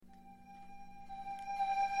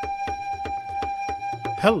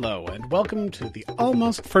Hello, and welcome to the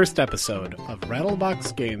almost first episode of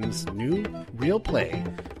Rattlebox Games' new real play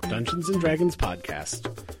Dungeons & Dragons podcast,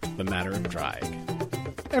 The Matter of Drag.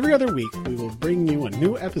 Every other week, we will bring you a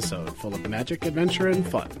new episode full of magic, adventure, and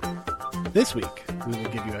fun. This week, we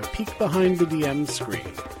will give you a peek behind the DM's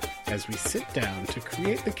screen as we sit down to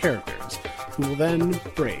create the characters who will then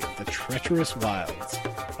brave the treacherous wilds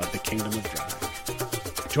of the Kingdom of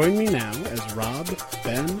Drag. Join me now as Rob,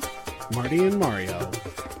 Ben, Marty, and Mario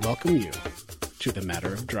welcome you to The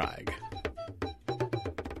Matter of Drag.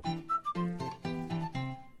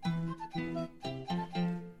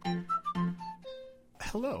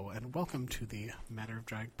 Hello, and welcome to the Matter of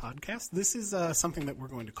Drag podcast. This is something that we're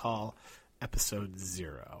going to call Episode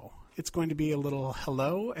 0. It's going to be a little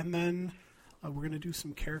hello, and then we're going to do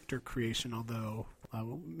some character creation, although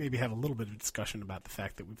we'll maybe have a little bit of discussion about the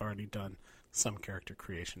fact that we've already done some character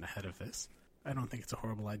creation ahead of this. I don't think it's a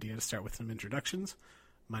horrible idea to start with some introductions.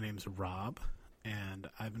 My name's Rob, and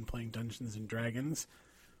I've been playing Dungeons & Dragons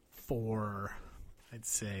for, I'd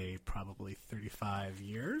say, probably 35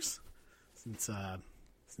 years, since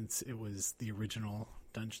it was the original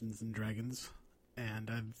Dungeons & Dragons. And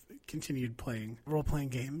I've continued playing role-playing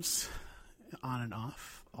games on and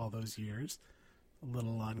off all those years. A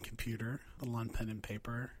little on computer, a little on pen and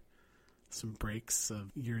paper, some breaks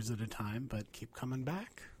of years at a time, but keep coming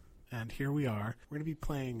back. And here we are. We're going to be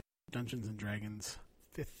playing Dungeons & Dragons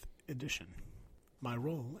 5th edition. My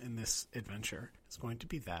role in this adventure is going to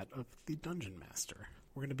be that of the Dungeon Master.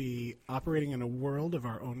 We're going to be operating in a world of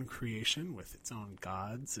our own creation with its own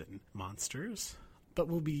gods and monsters, but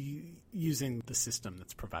we'll be using the system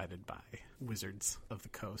that's provided by Wizards of the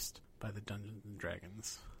Coast, by the Dungeons &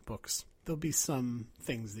 Dragons books. There'll be some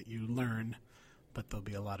things that you learn, but there'll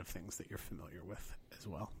be a lot of things that you're familiar with as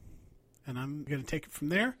well. And I'm going to take it from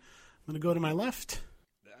there. I'm going to go to my left.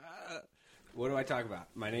 What do I talk about?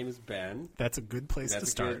 My name is Ben. That's a good place to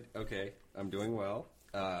start. Okay, I'm doing well.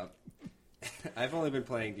 I've only been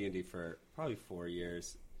playing D&D for probably 4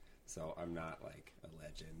 years, so I'm not like a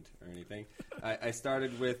legend or anything. I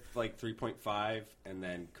started with like 3.5 and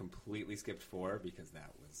then completely skipped 4 because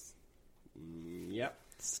that was,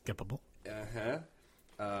 skippable.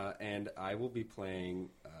 And I will be playing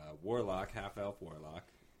Warlock, half-elf Warlock,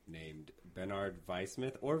 named Bernard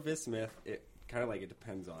Weissmith or Vismith. It kind of like it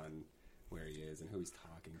depends on where he is and who he's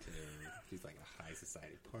talking to. If he's like a high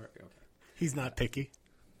society part. Okay. He's not picky.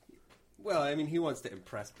 Well, I mean, he wants to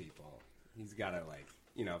impress people. He's got to like,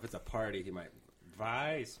 if it's a party, he might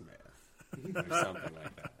Weissmith or something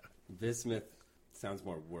like that. Vismith sounds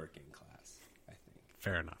more working class, I think.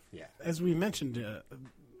 Fair enough. Yeah. As we mentioned a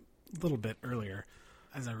little bit earlier,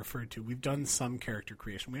 as I referred to, we've done some character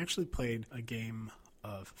creation. We actually played a game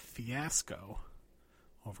of Fiasco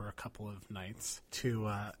over a couple of nights to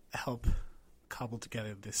help cobble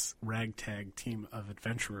together this ragtag team of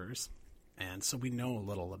adventurers. And so we know a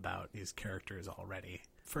little about these characters already.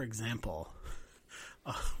 For example,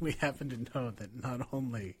 we happen to know that not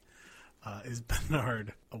only is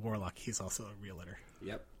Bernard a warlock, he's also a realtor.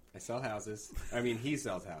 Yep. I sell houses. I mean, he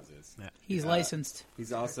sells houses. Yeah. He's licensed.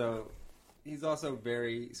 He's also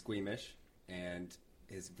very squeamish and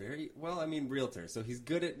is very, realtor. So he's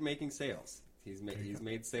good at making sales. He's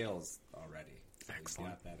made sales already. So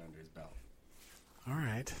Excellent. He's got that under his belt. All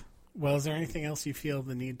right. Well, is there anything else you feel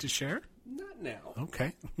the need to share? Not now.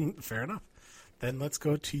 Okay. Fair enough. Then let's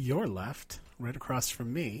go to your left, right across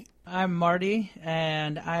from me. I'm Marty,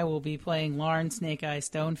 and I will be playing Larn Snake Eye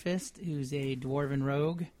Stonefist, who's a dwarven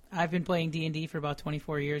rogue. I've been playing D&D for about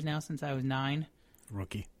 24 years now, since I was 9.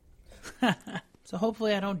 Rookie. So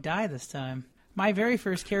hopefully I don't die this time. My very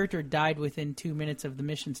first character died within 2 minutes of the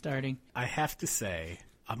mission starting. I have to say,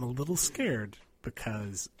 I'm a little scared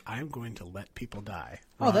because I'm going to let people die.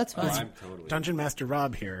 Oh, that's fine. I'm totally. Dungeon Master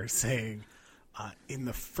Rob here saying, in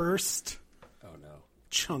the first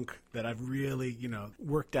chunk that I've really,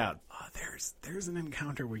 worked out, there's an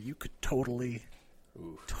encounter where you could totally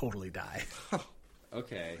die.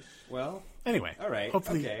 Okay. Well. Anyway. All right.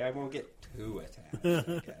 Hopefully, okay. I won't get too attached,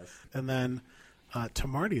 I guess. And then to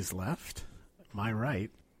Marty's left, my right.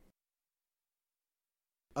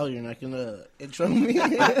 Oh, you're not going to intro me?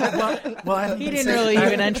 well, he didn't really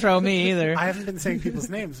even intro me either. I haven't been saying people's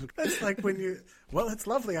names. That's like when it's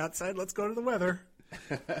lovely outside, let's go to the weather.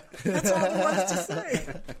 That's all there was to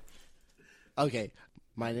say. Okay,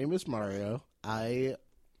 my name is Mario.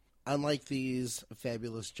 Unlike these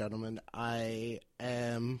fabulous gentlemen, I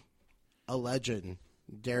am a legendary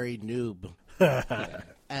noob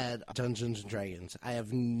at Dungeons & Dragons. I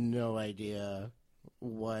have no idea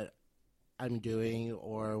what I'm doing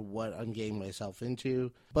or what I'm getting myself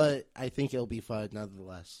into, but I think it'll be fun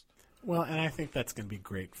nonetheless. Well, and I think that's going to be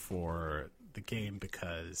great for the game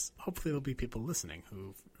because hopefully there'll be people listening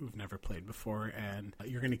who've never played before, and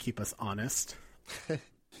you're going to keep us honest.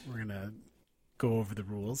 We're going to go over the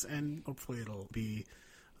rules, and hopefully it'll be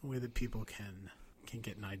a way that people can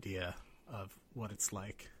get an idea of what it's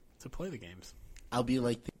like to play the games. I'll be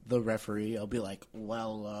like the referee. I'll be like,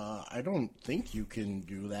 well, I don't think you can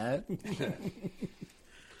do that.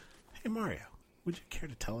 Hey, Mario, would you care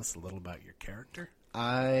to tell us a little about your character?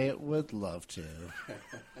 I would love to.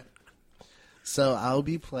 So I'll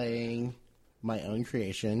be playing my own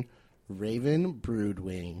creation, Raven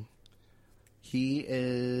Broodwing. He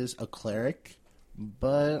is a cleric,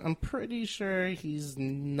 but I'm pretty sure he's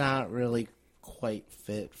not really quite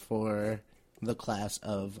fit for the class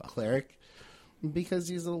of cleric because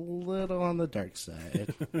he's a little on the dark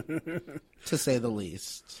side, to say the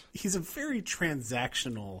least. He's a very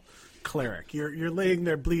transactional cleric. You're laying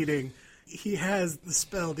there bleeding. He has the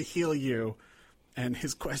spell to heal you, and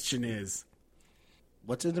his question is,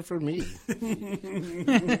 what's in it for me?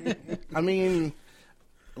 I mean,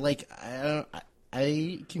 like,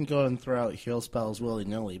 I can go and throw out heal spells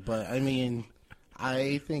willy-nilly, but, I mean,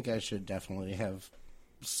 I think I should definitely have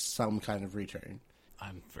some kind of return.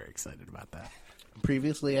 I'm very excited about that.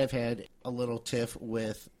 Previously, I've had a little tiff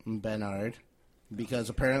with Bernard, because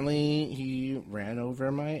apparently he ran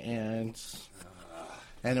over my aunt,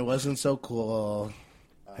 and it wasn't so cool.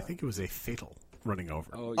 I think it was a fatal running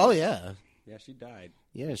over. Oh, yeah. Yeah, she died.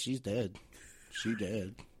 Yeah, she's dead. She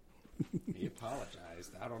did. He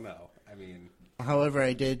apologized. I don't know. I mean... However,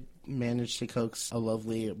 I did manage to coax a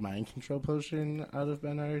lovely mind control potion out of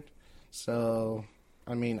Bernard. So,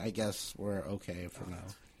 I mean, I guess we're okay for now.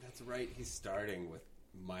 That's right. He's starting with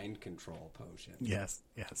mind control potion. Yes.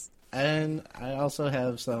 And I also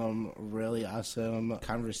have some really awesome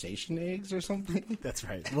conversation eggs or something. That's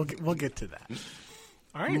right. We'll get to that.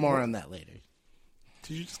 All right. More on that later.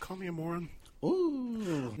 Did you just call me a moron?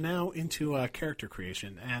 Ooh. Now into character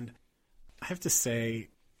creation. And I have to say,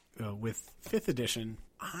 with 5th edition,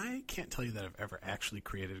 I can't tell you that I've ever actually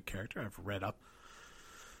created a character. I've read up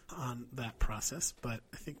on that process, but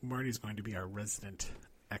I think Marty's going to be our resident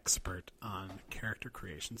expert on character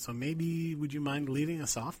creation. So maybe would you mind leading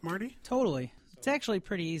us off, Marty? Totally. It's actually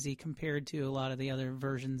pretty easy compared to a lot of the other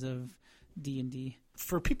versions of D&D.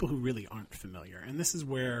 For people who really aren't familiar, and this is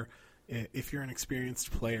where if you're an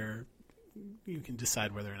experienced player, you can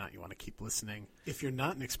decide whether or not you want to keep listening. If you're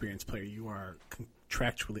not an experienced player, you are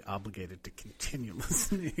contractually obligated to continue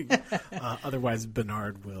listening. Otherwise,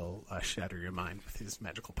 Bernard will shatter your mind with his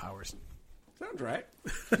magical powers. Sounds right.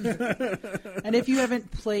 And if you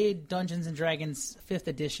haven't played Dungeons & Dragons 5th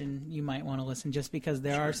edition, you might want to listen just because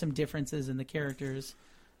there are some differences in the characters.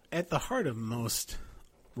 At the heart of most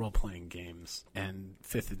role-playing games, and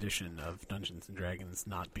 5th edition of Dungeons & Dragons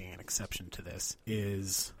not being an exception to this,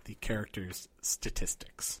 is the characters'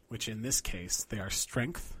 statistics, which in this case, they are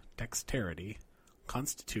strength, dexterity,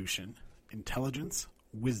 constitution, intelligence,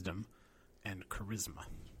 wisdom, and charisma.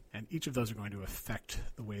 And each of those are going to affect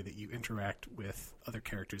the way that you interact with other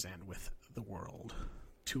characters and with the world.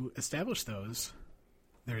 To establish those,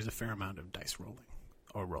 there's a fair amount of dice rolling,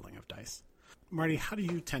 or rolling of dice. Marty, how do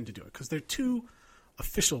you tend to do it? Because there are two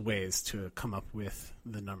official ways to come up with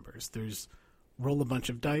the numbers. There's roll a bunch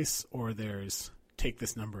of dice, or there's take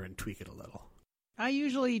this number and tweak it a little. I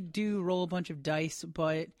usually do roll a bunch of dice,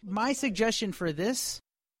 but my suggestion for this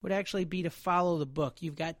would actually be to follow the book.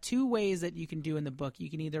 You've got 2 ways that you can do in the book. You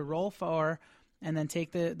can either roll 4 and then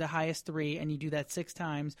take the highest 3, and you do that 6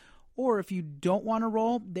 times. Or if you don't want to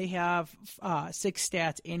roll, they have 6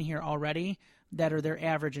 stats in here already that are their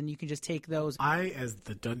average, and you can just take those. I, as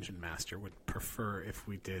the dungeon master, would prefer if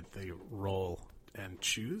we did the roll and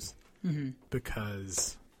choose,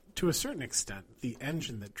 because to a certain extent, the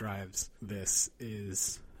engine that drives this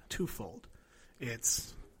is twofold.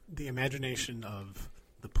 It's the imagination of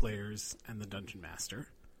the players and the dungeon master,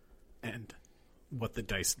 and what the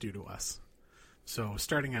dice do to us. So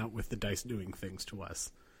starting out with the dice doing things to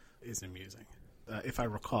us is amusing. If I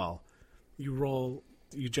recall, you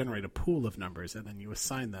generate a pool of numbers, and then you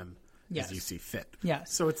assign them as you see fit.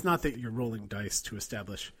 Yes. So it's not that you're rolling dice to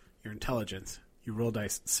establish your intelligence. You roll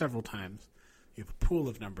dice several times. You have a pool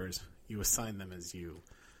of numbers. You assign them as you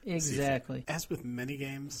Exactly. see fit. As with many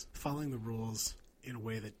games, following the rules in a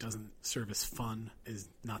way that doesn't serve as fun is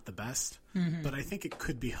not the best. But I think it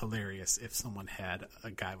could be hilarious if someone had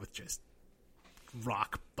a guy with just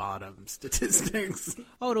rock bottom statistics.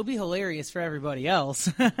 Oh, it'll be hilarious for everybody else.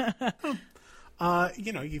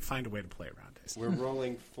 You find a way to play around it. We're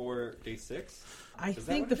rolling 4d6. I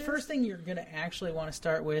think the first thing you're going to actually want to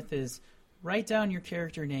start with is write down your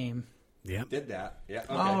character name Yep. Did that. Yeah.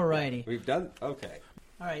 Okay. Alrighty. We've done. Okay.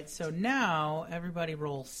 All right, so now everybody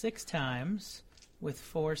roll 6 times with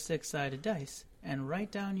 4 6-sided dice and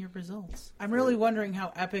write down your results. I'm really wondering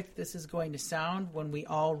how epic this is going to sound when we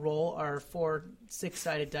all roll our 4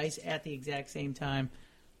 6-sided dice at the exact same time.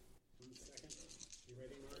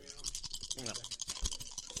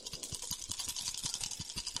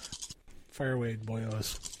 Fire away,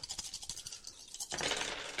 boyos.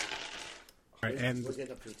 All right, and We'll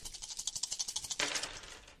get up to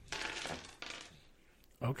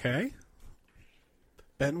okay.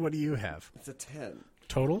 Ben, what do you have? It's a 10.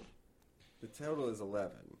 Total? The total is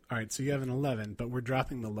 11. All right, so you have an 11, but we're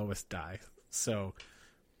dropping the lowest die. So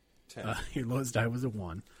 10. your lowest die was a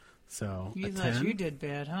 1. So You a thought 10. you did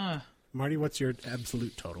bad, huh? Marty, what's your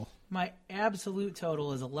absolute total? My absolute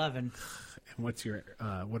total is 11. And what's your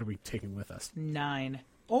what are we taking with us? 9.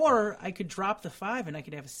 Or I could drop the 5 and I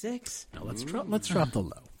could have a 6. No, let's drop the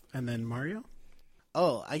low. And then Mario?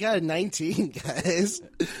 Oh, I got a 19, guys.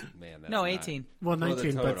 Man, that's No, not- 18. Well, Well, the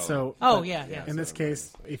 19, but total. so Oh, but yeah, yeah. in this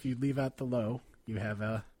case, if you leave out the low, you have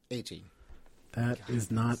a 18. that is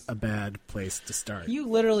not a bad place to start. You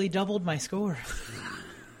literally doubled my score.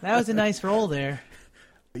 That was a nice roll there.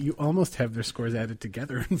 You almost have their scores added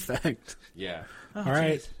together, in fact. Yeah. Oh, All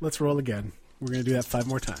right, geez. let's roll again. We're going to do that 5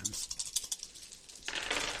 more times.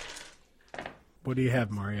 What do you have,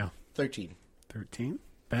 Mario? 13. 13.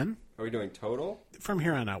 Ben? Are we doing total? From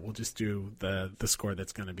here on out, we'll just do the score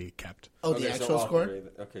that's going to be kept. Oh, Okay, the so actual all score? three.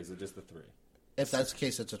 Okay, so just the 3. If that's the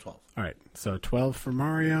case, it's a 12. All right, so 12 for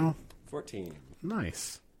Mario. 14.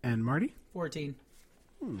 Nice. And Marty? 14.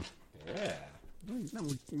 Yeah. Now we're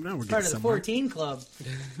Part getting of the somewhere. 14 club.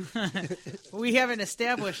 We haven't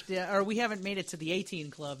established, or we haven't made it to the 18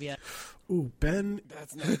 club yet. Ooh, Ben.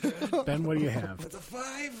 That's not good. Ben, what do you have? That's a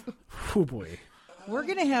 5. Oh, boy. We're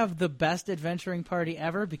going to have the best adventuring party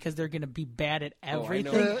ever because they're going to be bad at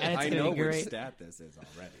everything, I know, and it's I going know to be which great. stat this is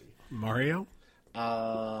already. Mario?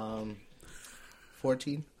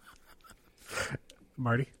 14.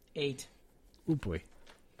 Marty? 8. Oh, boy.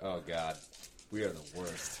 Oh, God. We are the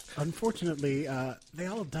worst. Unfortunately, they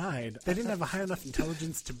all died. They didn't have a high enough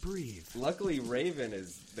intelligence to breathe. Luckily, Raven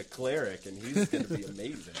is the cleric, and he's going to be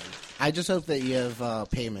amazing. I just hope that you have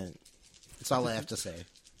payment. That's all I have to say.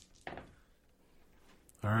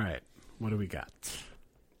 All right. What do we got?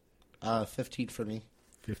 15 for me.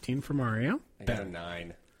 15 for Mario. I got a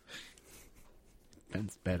 9.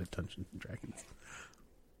 Ben's bad at Dungeons and Dragons.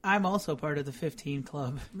 I'm also part of the 15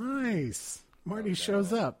 club. Nice. Marty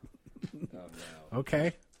shows up. Oh, no.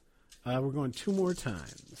 Okay. We're going 2 more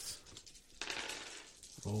times.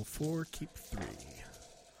 Roll 4, keep 3.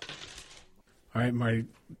 All right, Marty,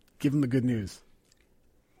 give him the good news.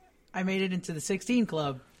 I made it into the 16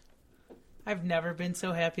 club. I've never been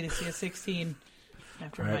so happy to see a 16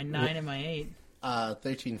 after All my right, 9 and my 8.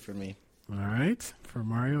 13 for me. All right. For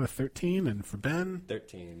Mario, a 13, and for Ben,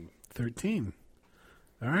 13. 13.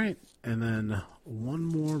 All right. And then one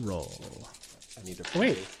more roll. I need to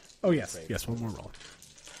Wait. pray. Oh, yes. Pray. Yes, one more roll.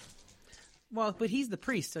 Well, but he's the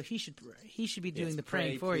priest, so he should be doing Yes, the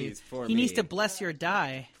praying pray, for you. please, for He needs me. to bless your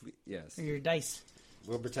die Yes. or your dice.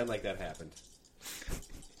 We'll pretend like that happened.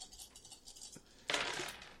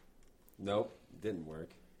 Nope. Didn't work.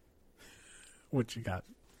 What you got?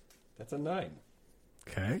 That's a 9.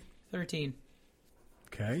 Okay. 13.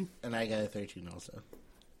 Okay. And I got a 13 also.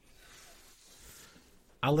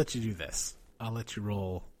 I'll let you do this. I'll let you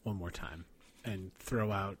roll one more time and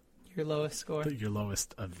throw out Your lowest score. your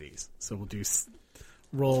lowest of these. So we'll do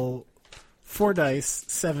roll 4 dice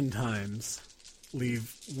 7 times,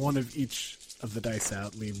 leave one of each of the dice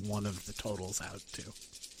out, leave one of the totals out too.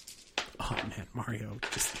 Oh man, Mario,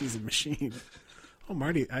 he's a machine. Oh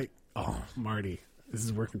Marty, Marty, this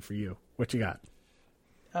is working for you. What you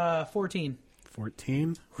got? 14.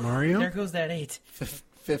 14. Mario? There goes that 8.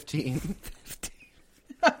 15.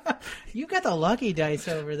 You got the lucky dice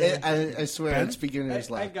over there. I swear, Ben? it's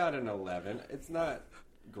beginner's I luck. got an 11. It's not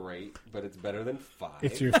great, but it's better than 5.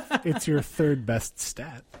 It's your third best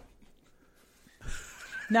stat.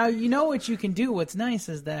 Now, you know what you can do. What's nice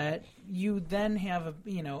is that you then have,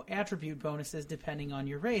 attribute bonuses depending on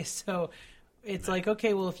your race. So it's like,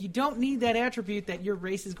 okay, well, if you don't need that attribute that your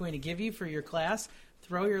race is going to give you for your class,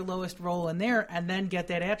 throw your lowest roll in there and then get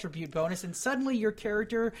that attribute bonus. And suddenly your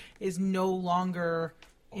character is no longer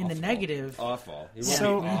in the negative. Awful. He won't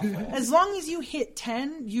So- be awful. As long as you hit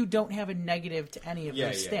 10, you don't have a negative to any of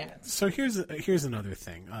those Yeah, yeah. stats. So here's another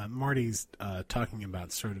thing. Marty's talking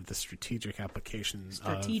about sort of the strategic applications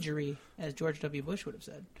of Strategery, as George W. Bush would have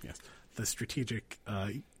said. yes, the strategic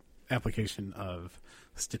application of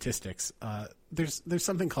statistics. There's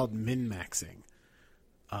something called min-maxing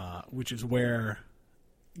which is where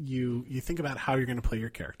you think about how you're going to play your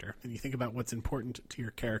character, and you think about what's important to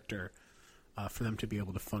your character for them to be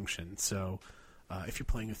able to function. So if you're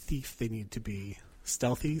playing a thief, they need to be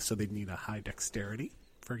stealthy, so they need a high dexterity,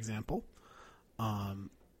 for example.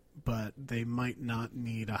 But they might not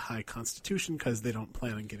need a high constitution because they don't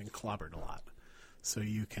plan on getting clobbered a lot. So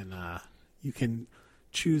you can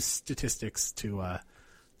choose statistics to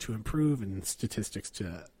improve and statistics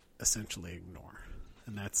to essentially ignore,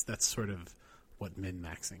 and that's sort of what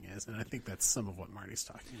min-maxing is, and I think that's some of what Marty's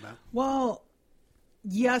talking about. Well,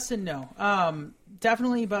 yes and no.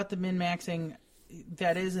 Definitely about the min-maxing,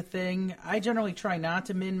 that is a thing. I generally try not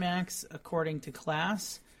to min-max according to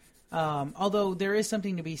class, although there is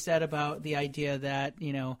something to be said about the idea that,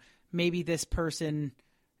 maybe this person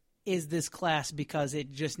is this class because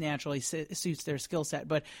it just naturally suits their skill set.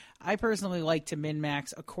 But I personally like to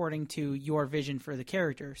min-max according to your vision for the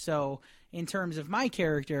character. So in terms of my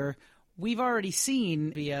character, we've already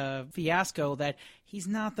seen via Fiasco that he's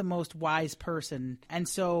not the most wise person. And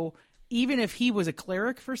so even if he was a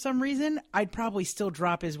cleric for some reason, I'd probably still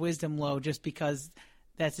drop his wisdom low just because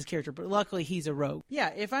that's his character. But luckily, he's a rogue.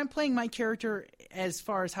 Yeah, if I'm playing my character as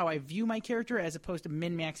far as how I view my character as opposed to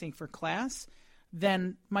min-maxing for class,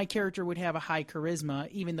 then my character would have a high charisma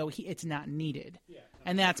even though it's not needed. Yeah.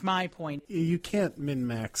 And that's my point. You can't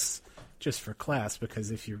min-max just for class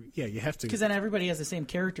because you have to. Because then everybody has the same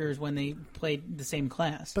characters when they played the same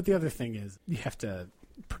class. But the other thing is you have to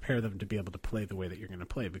prepare them to be able to play the way that you're going to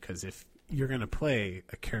play, because if you're going to play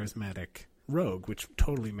a charismatic rogue, which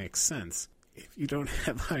totally makes sense, if you don't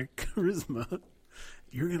have high charisma,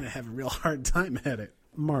 you're going to have a real hard time at it.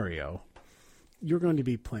 Mario, you're going to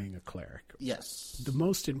be playing a cleric. Yes. The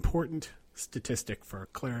most important statistic for a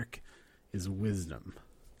cleric is wisdom.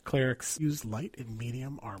 Clerics use light and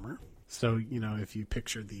medium armor. So, if you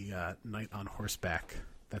picture the knight on horseback,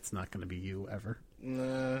 that's not going to be you ever.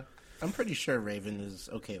 Nah, I'm pretty sure Raven is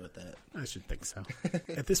okay with that. I should think so.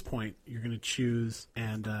 At this point, you're going to choose,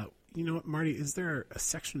 and you know what, Marty, is there a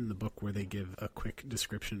section in the book where they give a quick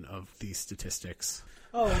description of these statistics?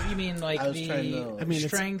 Oh, you mean like the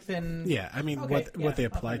strength and... Yeah, I mean what they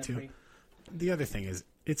apply to. The other thing is,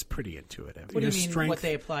 it's pretty intuitive. What do you mean what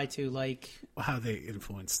they apply to? Like how they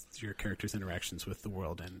influence your character's interactions with the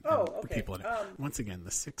world and people in it. Once again,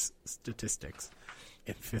 the 6 statistics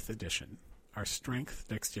in 5th edition are strength,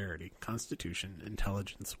 dexterity, constitution,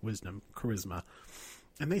 intelligence, wisdom, charisma,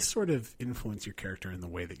 and they sort of influence your character in the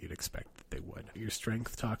way that you'd expect that they would. Your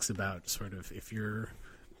strength talks about sort of if you're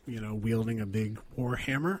wielding a big war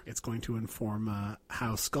hammer, it's going to inform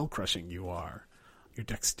how skull-crushing you are. Your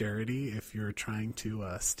dexterity, if you're trying to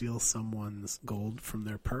steal someone's gold from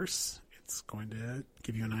their purse, it's going to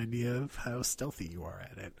give you an idea of how stealthy you are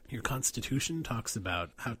at it. Your constitution talks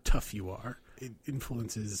about how tough you are. It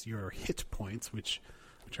influences your hit points, which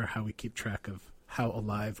are how we keep track of how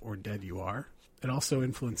alive or dead you are. It also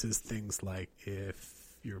influences things like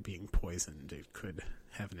if you're being poisoned, it could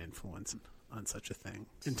have an influence on such a thing.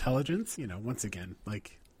 Intelligence, once again,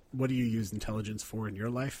 like, what do you use intelligence for in your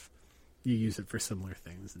life? You use it for similar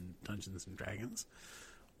things in Dungeons and Dragons.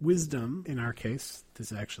 Wisdom, in our case,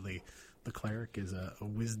 this actually, the cleric is a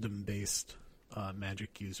wisdom-based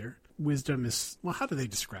magic user. Wisdom is, well, how do they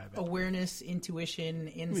describe it? Awareness, intuition,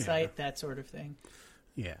 insight, that sort of thing.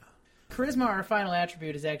 Yeah. Charisma, our final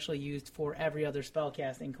attribute, is actually used for every other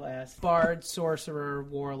spellcasting class. Bard, sorcerer,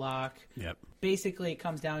 warlock. Yep. Basically, it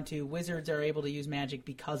comes down to wizards are able to use magic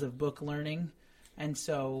because of book learning. And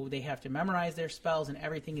so they have to memorize their spells, and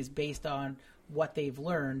everything is based on what they've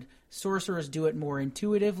learned. Sorcerers do it more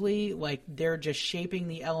intuitively, like they're just shaping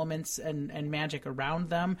the elements and magic around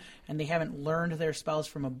them, and they haven't learned their spells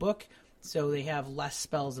from a book, so they have less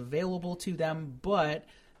spells available to them, but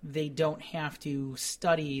they don't have to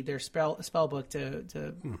study their spell book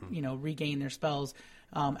to regain their spells.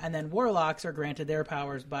 And then warlocks are granted their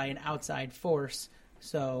powers by an outside force,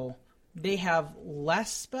 so they have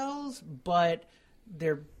less spells, but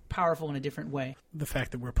they're powerful in a different way. The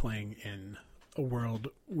fact that we're playing in a world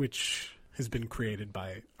which has been created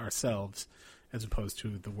by ourselves, as opposed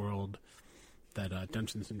to the world that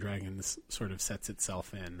Dungeons and Dragons sort of sets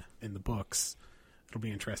itself in the books, it'll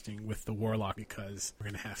be interesting with the warlock because we're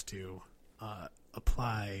going to have to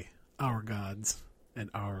apply our gods and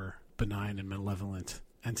our benign and malevolent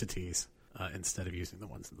entities instead of using the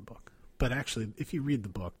ones in the book. But actually, if you read the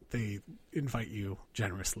book, they invite you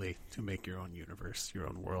generously to make your own universe, your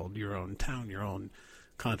own world, your own town, your own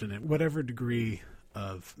continent. Whatever degree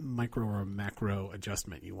of micro or macro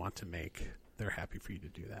adjustment you want to make, they're happy for you to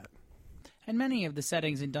do that. And many of the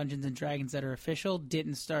settings in Dungeons & Dragons that are official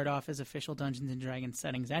didn't start off as official Dungeons & Dragons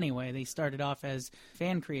settings anyway. They started off as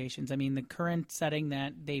fan creations. I mean, the current setting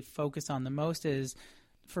that they focus on the most is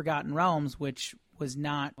Forgotten Realms, which was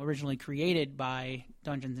not originally created by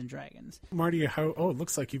Dungeons & Dragons. Marty, it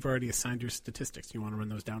looks like you've already assigned your statistics. You want to run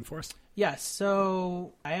those down for us? Yes,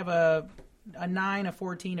 so I have a 9, a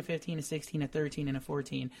 14, a 15, a 16, a 13, and a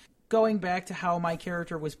 14. Going back to how my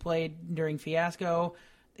character was played during Fiasco,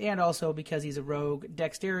 and also because he's a rogue,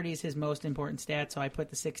 dexterity is his most important stat, so I put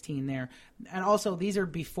the 16 there. And also, these are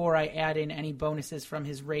before I add in any bonuses from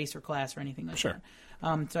his race or class or anything like that.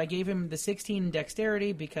 So I gave him the 16 in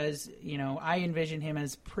dexterity because, I envision him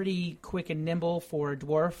as pretty quick and nimble for a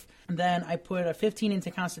dwarf. And then I put a 15 into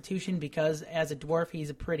Constitution because as a dwarf, he's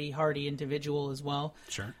a pretty hardy individual as well.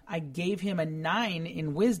 Sure. I gave him a 9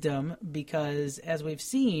 in Wisdom because, as we've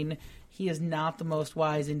seen, he is not the most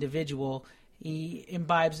wise individual. He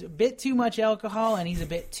imbibes a bit too much alcohol, and he's a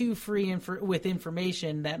bit too free with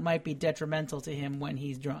information that might be detrimental to him when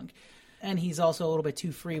he's drunk. And he's also a little bit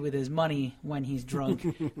too free with his money when he's drunk,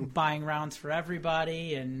 buying rounds for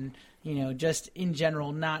everybody and, just in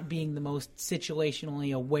general not being the most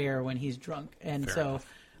situationally aware when he's drunk. And Fair so enough.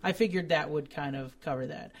 I figured that would kind of cover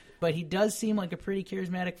that. But he does seem like a pretty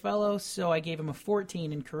charismatic fellow, so I gave him a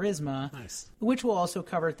 14 in Charisma, Nice. which will also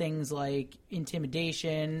cover things like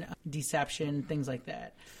intimidation, deception, things like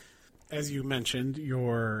that. As you mentioned,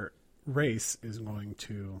 your race is going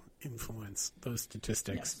to influence those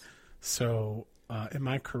statistics. Yes. So, am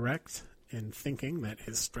I correct in thinking that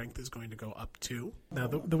his strength is going to go up 2? Now,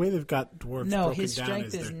 the way they've got dwarves broken his down strength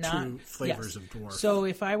is is there not 2 flavors yes. of dwarf. So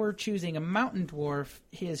if I were choosing a mountain dwarf,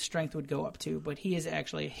 his strength would go up 2, but he is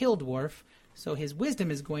actually a hill dwarf, so his wisdom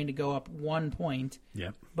is going to go up 1 point,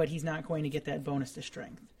 Yep, but he's not going to get that bonus to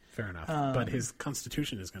strength. fair enough. But his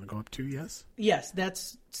constitution is going to go up 2, yes? Yes,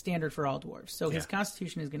 that's standard for all dwarves. So his Yeah.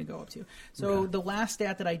 constitution is going to go up 2. So the last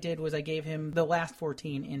stat that I did was I gave him the last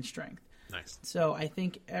 14 in strength. Nice. So I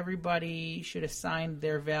think everybody should assign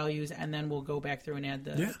their values, and then we'll go back through and add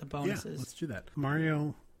the bonuses. Yeah, let's do that.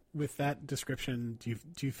 Mario, with that description, do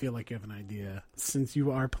you feel like you have an idea? Since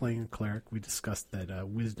you are playing a cleric, we discussed that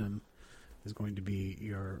wisdom is going to be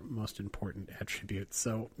your most important attribute.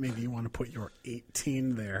 So maybe you want to put your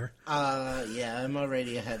 18 there. Yeah, I'm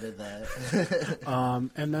already ahead of that.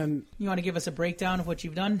 And then You want to give us a breakdown of what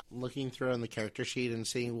you've done? Looking through on the character sheet and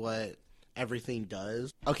seeing what everything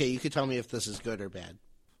does. Okay, you could tell me if this is good or bad.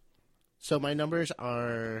 So my numbers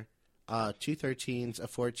are 2 13s, a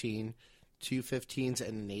 14, 2 15s,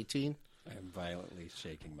 and an 18. I am violently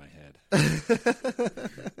shaking my head.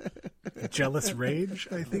 jealous rage,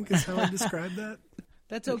 I think is how I describe that.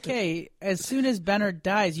 That's okay. As soon as Bernard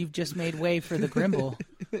dies, you've just made way for the Grimble.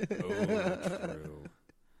 Oh, true.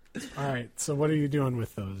 All right, so what are you doing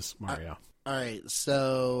with those, Mario? All right,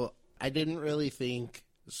 so I didn't really think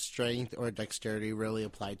strength or dexterity really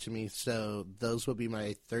applied to me, so those would be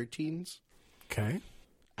my 13s. Okay.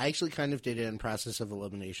 I actually kind of did it in process of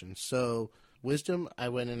elimination. So wisdom, I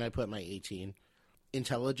went and I put my 18.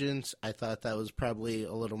 Intelligence, I thought that was probably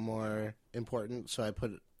a little more important, so I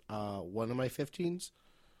put one of my 15s.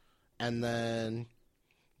 And then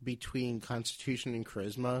between Constitution and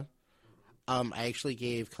Charisma, I actually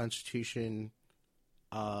gave Constitution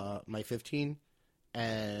my 15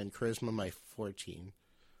 and Charisma my 14.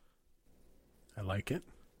 I like it.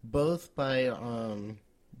 Both by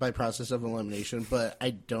process of elimination, but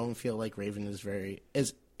I don't feel like Raven is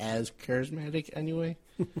as charismatic anyway.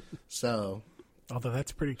 So, Although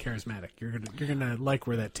that's pretty charismatic. You're gonna like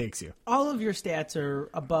where that takes you. All of your stats are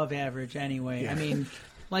above average anyway. Yeah. I mean,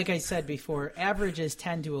 like I said before, average is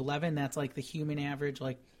 10 to 11. That's like the human average.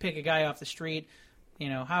 Like, pick a guy off the street.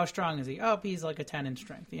 How strong is he? Oh, he's like a 10 in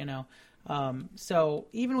strength, So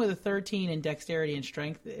even with a 13 in dexterity and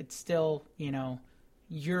strength, it's still,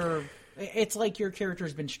 it's like your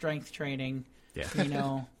character's been strength training,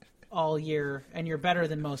 all year, and you're better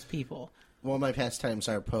than most people. well, my pastimes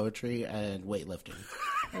are poetry and weightlifting.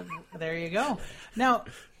 There you go. Now,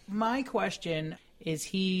 my question is,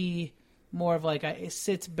 he more of like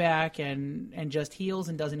sits back and just heals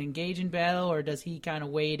and doesn't engage in battle, or does he kind of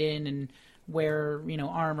wade in and wear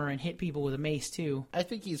armor and hit people with a mace too? I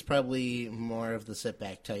think he's probably more of the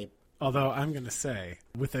sit-back type. Although I'm gonna say,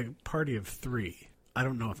 with a party of 3, I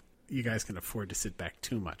don't know if you guys can afford to sit back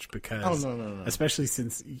too much because, no. especially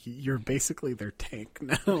since you're basically their tank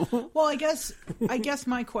now. Well, I guess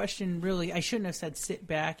my question really, I shouldn't have said sit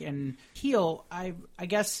back and heal. I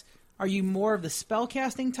guess, are you more of the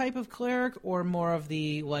spellcasting type of cleric or more of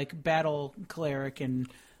the like battle cleric and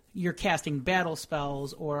you're casting battle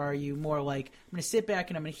spells, or are you more like, I'm going to sit back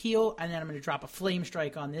and I'm going to heal, and then I'm going to drop a flame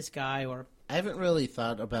strike on this guy? Or I haven't really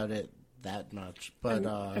thought about it that much, but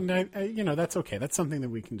And I that's okay. That's something that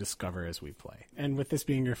we can discover as we play. And with this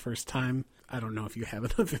being your first time, I don't know if you have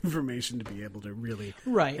enough information to be able to really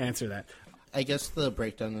answer that. I guess the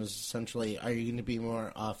breakdown is essentially, are you going to be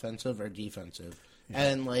more offensive or defensive? Yeah.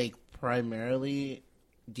 And, like, primarily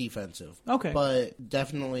defensive. Okay. But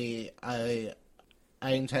definitely, I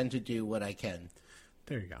intend to do what I can.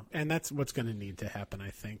 There you go. And that's what's going to need to happen, I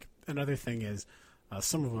think. Another thing is,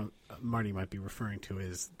 some of what Marty might be referring to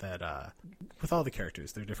is that with all the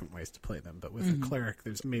characters, there are different ways to play them. But with a cleric,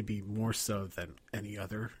 there's maybe more so than any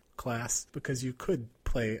other class, because you could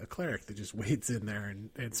play a cleric that just wades in there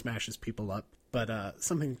and smashes people up. But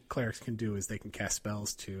something clerics can do is they can cast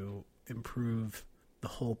spells to improve the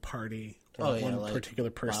whole party or one like particular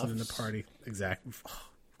person in the party. Exactly. Oh,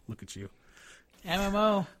 look at you.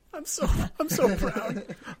 MMO. I'm so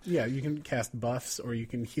proud. Yeah, you can cast buffs, or you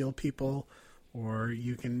can heal people, or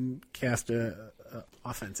you can cast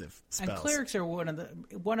offensive spells. And clerics are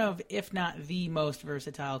one of, if not the most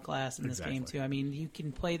versatile class in this game too. I mean, you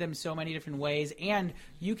can play them so many different ways, and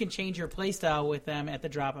you can change your playstyle with them at the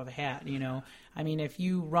drop of a hat. You know, I mean, if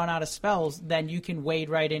you run out of spells, then you can wade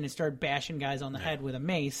right in and start bashing guys on the head with a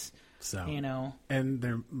mace. So, you know, and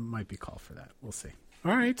there might be call for that. We'll see.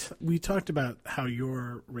 All right, we talked about how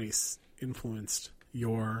your race influenced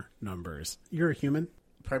your numbers. You're a human?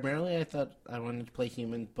 Primarily, I thought I wanted to play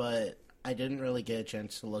human, but I didn't really get a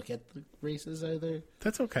chance to look at the races either.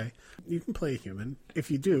 That's okay. You can play a human. If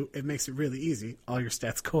you do, it makes it really easy. All your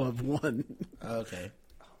stats go up 1. Okay.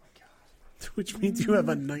 Oh, my God. Which means you have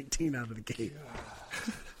a 19 out of the gate.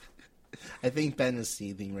 I think Ben is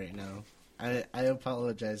seething right now. I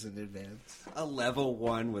apologize in advance. A level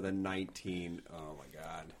 1 with a 19. Oh, my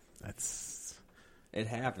God. It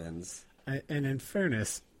happens. And in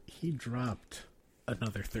fairness, he dropped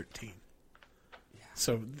another 13. Yeah.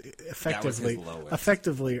 So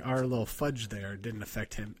effectively, our little fudge there didn't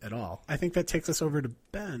affect him at all. I think that takes us over to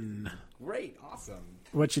Ben. Great. Awesome.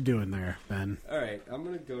 What you doing there, Ben? All right. I'm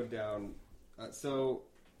going to go down. So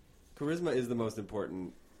charisma is the most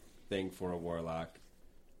important thing for a warlock.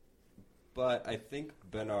 But I think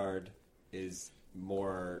Bernard is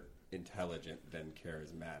more intelligent than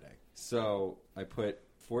charismatic. So I put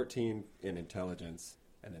 14 in intelligence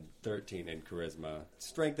and then 13 in charisma.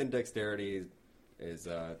 Strength and dexterity is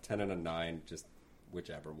 10 and a 9, just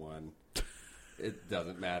whichever one. It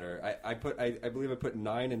doesn't matter. I believe I put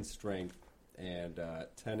 9 in strength and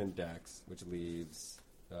 10 in dex, which leaves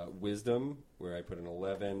wisdom, where I put an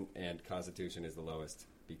 11, and constitution is the lowest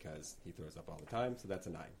because he throws up all the time, so that's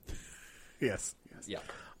a 9. Yes. Yeah.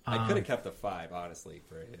 I could have kept a 5, honestly,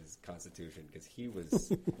 for his constitution, because he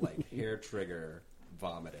was like hair trigger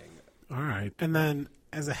vomiting. All right. And then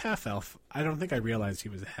as a half-elf, I don't think I realized he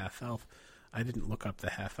was a half-elf. I didn't look up the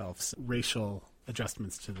half-elf's racial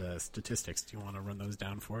adjustments to the statistics. Do you want to run those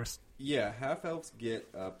down for us? Yeah, half-elves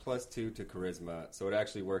get +2 to charisma, so it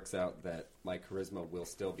actually works out that my charisma will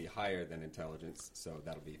still be higher than intelligence, so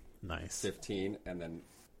that'll be nice. 15, and then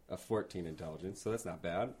a 14 intelligence, so that's not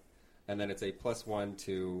bad. And then it's a +1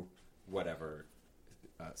 to whatever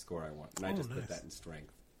score I want. And I just put that in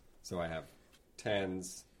strength. So I have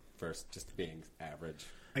 10s versus just being average.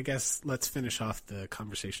 I guess let's finish off the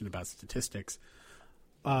conversation about statistics.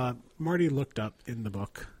 Marty looked up in the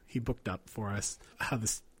book. He booked up for us how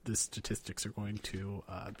the statistics are going to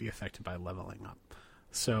be affected by leveling up.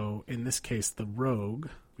 So in this case, the rogue,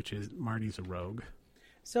 which is Marty's a rogue.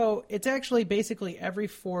 So it's actually basically every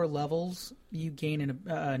 4 levels you gain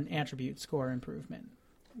an attribute score improvement,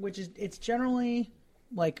 which is it's generally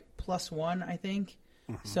like +1, I think.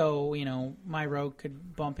 Mm-hmm. So, you know, my rogue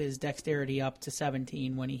could bump his dexterity up to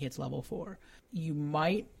 17 when he hits level 4. You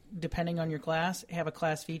might, depending on your class, have a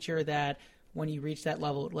class feature that when you reach that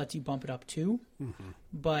level, it lets you bump it up too. Mm-hmm.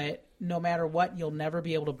 But no matter what, you'll never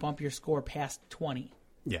be able to bump your score past 20.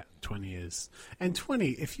 Yeah, 20 is... And 20,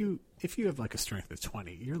 if you have like a strength of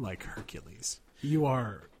 20, you're like Hercules. You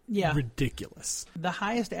are ridiculous. The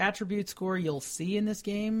highest attribute score you'll see in this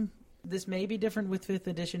game, this may be different with 5th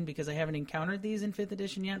edition because I haven't encountered these in 5th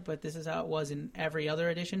edition yet, but this is how it was in every other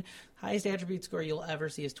edition. Highest attribute score you'll ever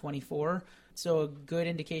see is 24. So a good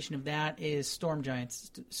indication of that is Storm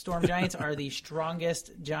Giants. Storm Giants are the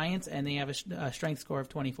strongest giants, and they have a strength score of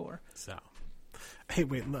 24. So... Hey,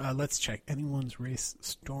 wait, let's check. Anyone's race,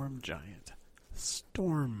 Storm Giant.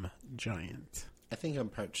 Storm Giant. I think I'm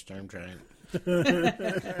part Storm Giant.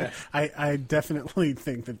 I definitely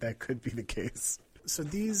think that could be the case. So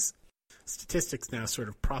these statistics now sort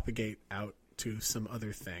of propagate out to some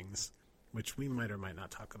other things. which we might or might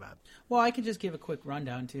not talk about. Well, I could just give a quick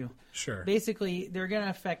rundown, too. Sure. Basically, they're going to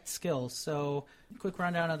affect skills. So, quick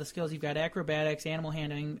rundown of the skills. You've got acrobatics, animal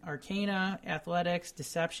handling, arcana, athletics,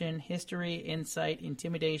 deception, history, insight,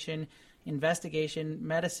 intimidation, investigation,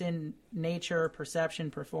 medicine, nature,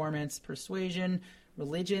 perception, performance, persuasion,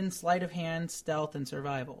 religion, sleight of hand, stealth, and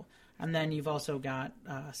survival. And then you've also got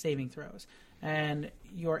saving throws. And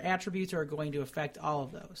your attributes are going to affect all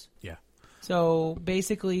of those. Yeah. So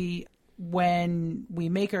basically, when we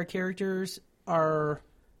make our characters, our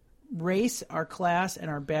race, our class,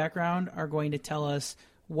 and our background are going to tell us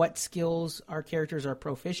what skills our characters are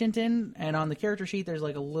proficient in. And on the character sheet, there's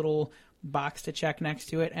like a little box to check next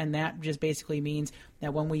to it, and that just basically means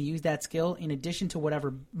that when we use that skill, in addition to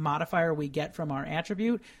whatever modifier we get from our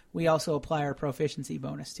attribute, we also apply our proficiency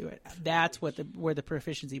bonus to it. That's what where the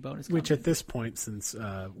proficiency bonus comes Which in. at this point, since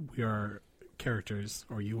we are characters,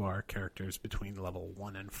 or you are characters between level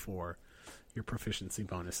 1 and 4, your proficiency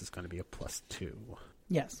bonus is going to be a +2.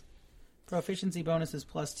 Yes. Proficiency bonus is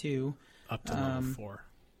 +2. Up to level 4.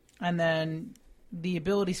 And then the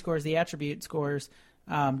ability scores, the attribute scores,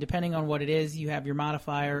 depending on what it is, you have your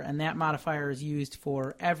modifier, and that modifier is used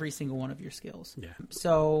for every single one of your skills. Yeah.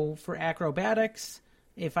 So for acrobatics,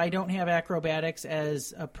 if I don't have acrobatics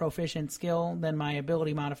as a proficient skill, then my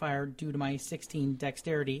ability modifier, due to my 16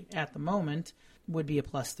 dexterity at the moment, would be a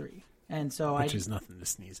 +3. And so Which is nothing to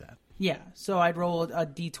sneeze at. Yeah, so I'd roll a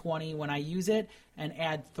d20 when I use it and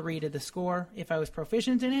add 3 to the score. If I was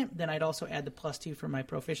proficient in it, then I'd also add the +2 for my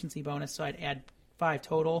proficiency bonus, so I'd add 5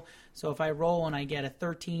 total. So if I roll and I get a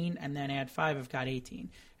 13 and then add 5, I've got 18.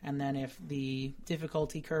 And then if the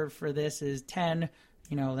difficulty curve for this is 10,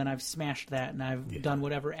 then I've smashed that and I've done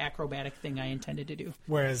whatever acrobatic thing I intended to do.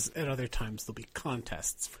 Whereas at other times there'll be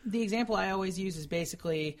contests. The example I always use is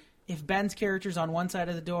basically if Ben's character's on one side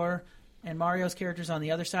of the door and Mario's character's on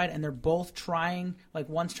the other side, and they're both trying, like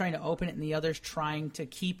one's trying to open it and the other's trying to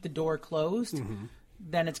keep the door closed,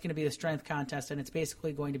 then it's going to be the strength contest, and it's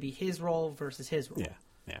basically going to be his roll versus his roll.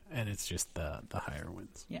 Yeah, and it's just the higher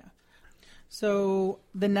wins. Yeah. So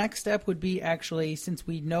the next step would be actually, since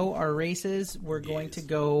we know our races, we're going to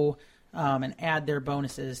go and add their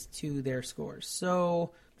bonuses to their scores.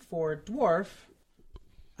 So for Dwarf,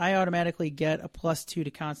 I automatically get a +2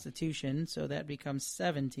 to Constitution, so that becomes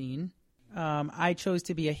 17. I chose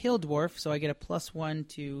to be a Hill Dwarf, so I get a +1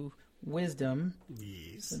 to Wisdom.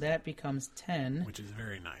 Yes. So that becomes 10. Which is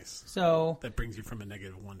very nice. So That brings you from a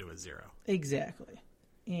 -1 to a 0. exactly.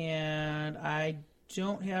 And I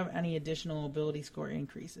don't have any additional ability score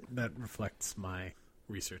increases. That reflects my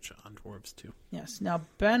research on dwarves, too. Yes. Now,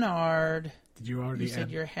 Bernard, Did you already you said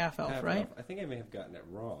add? you're half elf, Half right? elf. I think I may have gotten it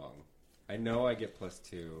wrong. I know I get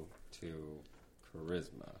 +2 to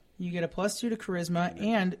charisma. You get a +2 to Charisma,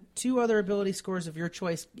 and 2 other ability scores of your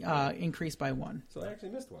choice increase by 1. So I actually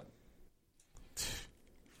missed one.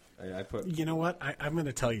 I put You know what? I'm going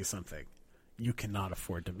to tell you something. You cannot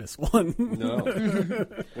afford to miss one. no.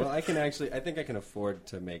 Well, I think I can afford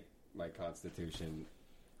to make my Constitution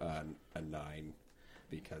a 9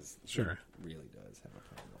 because Sure. it really does have a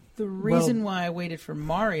problem. The reason why I waited for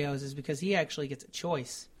Mario's is because he actually gets a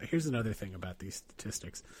choice. Here's another thing about these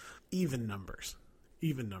statistics. Even numbers.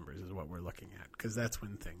 Even numbers is what we're looking at, because that's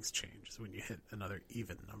when things change, is when you hit another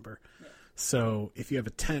even number. Yeah. So if you have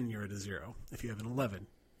a 10, you're at a 0. If you have an 11,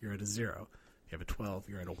 you're at a 0. If you have a 12,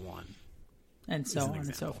 you're at a 1. And so As an on and so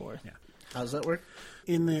example. forth. Yeah. How does that work?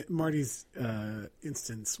 In the Marty's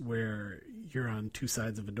instance where you're on 2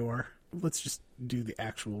 sides of a door, let's just do the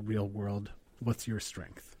actual real world. What's your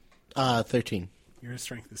strength? 13. Your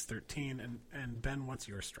strength is 13. And Ben, what's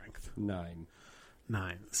your strength? 9.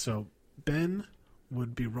 9. So Ben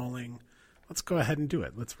would be rolling. Let's go ahead and do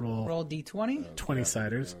it. Let's roll D20.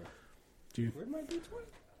 20-siders. Where'd my D20?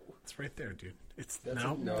 It's right there, dude. It's That's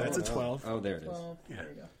that's a 12. Oh, there it is. Well, Yeah. there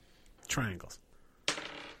you go. Triangles.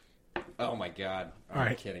 Oh my god! All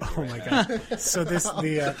right. I'm kidding. Oh my god. So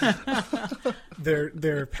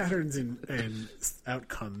their patterns and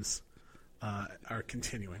outcomes are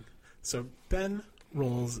continuing. So Ben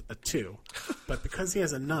rolls a 2, but because he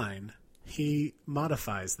has a 9, he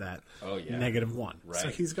modifies that -1. Right. So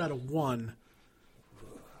he's got a 1.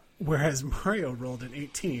 Whereas Mario rolled an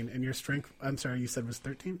 18, and your strength, I'm sorry, you said was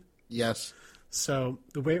 13? Yes. So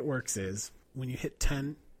the way it works is when you hit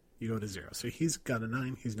 10, you go to 0. So he's got a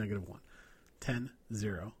 9, he's -1. 10,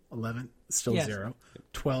 0. 11, still Yes. 0.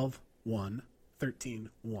 12, 1.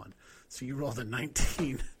 13, 1. So you rolled a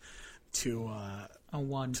 19 to A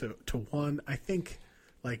 1. to 1. I think,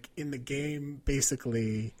 like, in the game,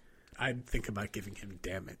 basically, I'd think about giving him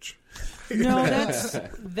damage. No,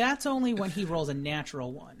 that's only when he rolls a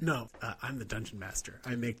natural one. No, I'm the dungeon master.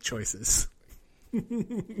 I make choices.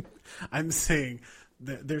 I'm saying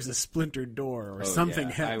that there's a splintered door or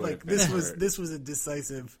something. Yeah, Like this was a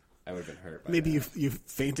decisive. I would have been hurt. By Maybe that. you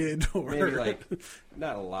fainted, or Maybe like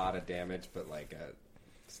not a lot of damage, but like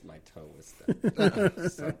my toe was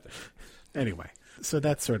stuck. Something. Anyway, so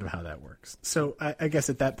that's sort of how that works. So I guess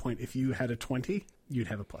at that point, if you had a 20, you'd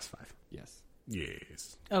have a +5. Yes.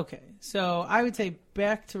 Yes. Okay, so I would say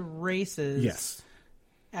back to races. Yes.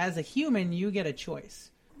 As a human, you get a choice.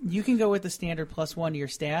 You can go with the standard +1 to your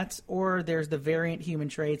stats, or there's the variant human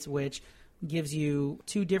traits, which gives you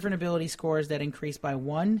 2 different ability scores that increase by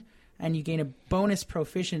 1, and you gain a bonus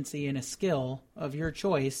proficiency in a skill of your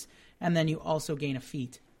choice, and then you also gain a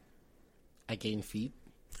feat. I gain feet.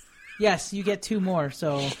 Yes, you get 2 more,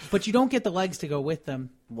 but you don't get the legs to go with them.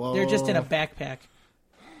 Whoa. They're just in a backpack.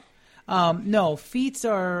 No, feats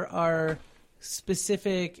are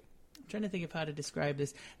specific. I'm trying to think of how to describe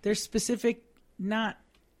this. They're specific, not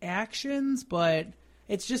actions, but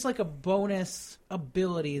it's just like a bonus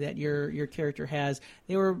ability that your character has.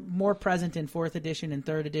 They were more present in 4th edition and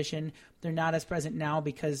 3rd edition. They're not as present now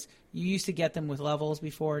because you used to get them with levels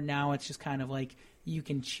before. Now it's just kind of like you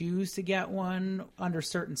can choose to get one under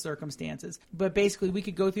certain circumstances. But basically, we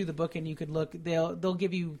could go through the book and you could look. They'll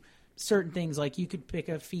give you certain things, like you could pick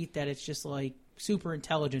a feat that it's just like super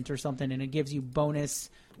intelligent or something, and it gives you bonus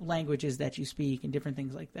languages that you speak and different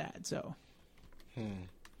things like that. So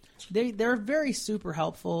they're very super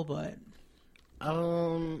helpful, but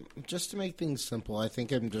just to make things simple, I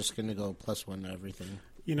think I'm just going to go +1 to everything.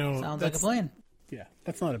 sounds like a plan. Yeah,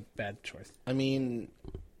 that's not a bad choice. I mean,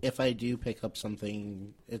 if I do pick up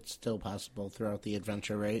something, it's still possible throughout the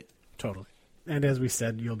adventure, right? Totally. And as we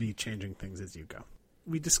said, you'll be changing things as you go.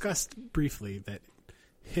 We discussed briefly that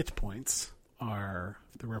hit points are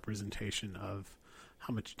the representation of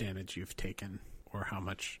how much damage you've taken or how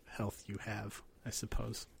much health you have, I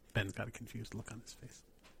suppose. Ben's got a confused look on his face.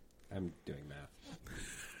 I'm doing math.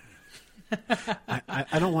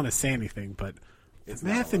 I don't want to say anything, but It's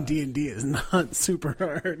math in D&D is not super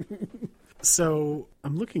hard. So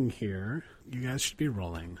I'm looking here. You guys should be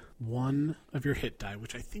rolling one of your hit die,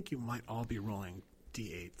 which I think you might all be rolling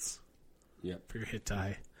D8s. Yep. For your hit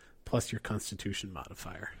die, plus your Constitution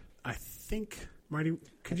modifier. I think, Marty,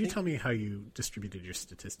 could you tell me how you distributed your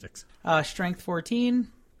statistics? Strength 14,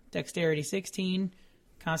 Dexterity 16,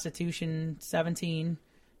 Constitution 17,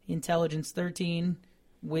 Intelligence 13,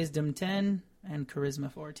 Wisdom 10, and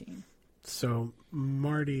Charisma 14. So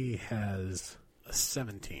Marty has a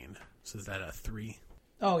 17. So is that a 3?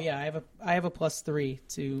 Oh yeah, I have a +3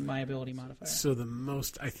 to my ability modifier. So the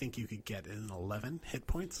most I think you could get is an 11 hit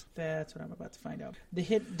points. That's what I'm about to find out. The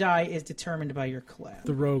hit die is determined by your class,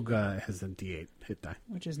 The rogue has a D8 hit die.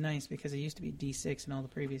 which is nice because it used to be D6 in all the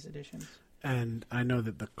previous editions. And I know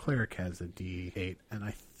that the cleric has a D8, and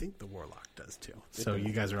I think the warlock does too. So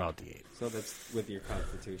you guys are all D8. So that's with your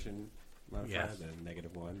Constitution modifier, Yeah. the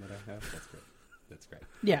 -1 that I have. That's great. That's great.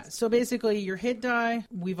 Yeah, so basically your hit die,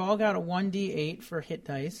 we've all got a 1d8 for hit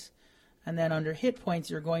dice. And then under hit points,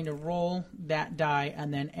 you're going to roll that die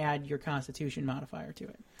and then add your Constitution modifier to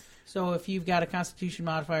it. So if you've got a Constitution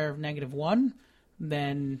modifier of -1,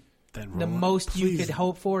 then Then the roll most you please- could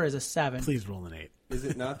hope for is a 7. Please roll an 8. Is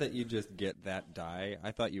it not that you just get that die?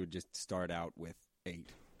 I thought you would just start out with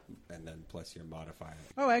 8 and then plus your modifier.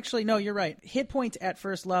 Oh, actually, no, you're right. Hit points at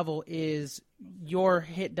first level is your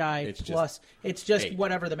hit die It's just plus. It's just 8.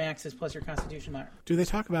 whatever the max is plus your Constitution modifier. Do they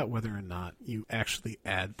talk about whether or not you actually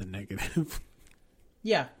add the negative?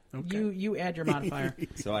 Yeah, Okay. you add your modifier.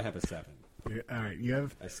 So I have a 7. All right, you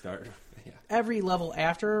have... I start. Yeah. Every level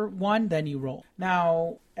after 1, then you roll.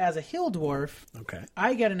 Now, as a hill dwarf, Okay,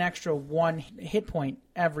 I get an extra 1 hit point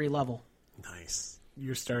every level. nice.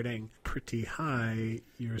 You're starting pretty high.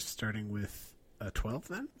 You're starting with a 12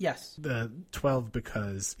 then? Yes, The 12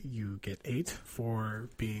 because you get 8 for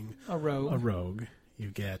being a rogue. a rogue. You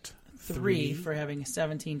get 3 for having a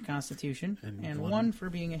 17 Constitution, And 1 one- for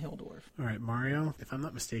being a hill dwarf. All right, Mario, if I'm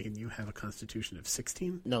not mistaken, you have a constitution of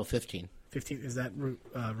 16? No, 15. 15, is that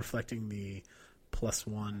reflecting the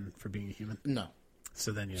 +1 for being a human? No.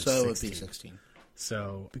 So then you have So it would 16. be 16.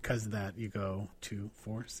 So because of that, you go 2,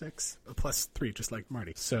 4, 6, +3, just like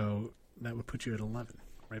Marty. So that would put you at 11,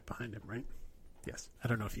 right behind him, right? Yes. I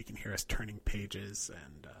don't know if you can hear us turning pages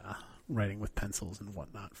and writing with pencils and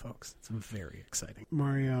whatnot, folks. It's very exciting.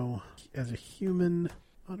 Mario, as a human,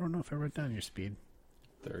 I don't know if I wrote down your speed.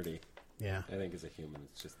 30. Yeah. I think as a human,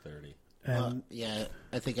 it's just 30. And, Yeah,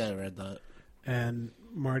 I think I read that. and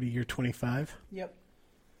Marty, you're 25. Yep.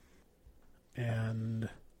 And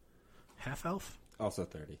half elf. Also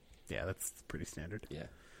 30. Yeah, that's pretty standard. Yeah.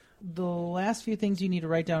 The last few things you need to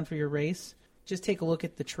write down for your race, just take a look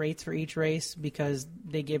at the traits for each race because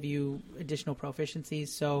they give you additional proficiencies.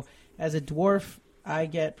 So as a dwarf, I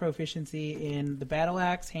get proficiency in the battle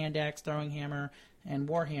axe, hand axe, throwing hammer, and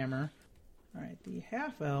warhammer. All right, the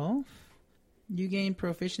half elf, you gain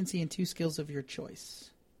proficiency in 2 skills of your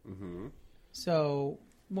choice. Mm-hmm. So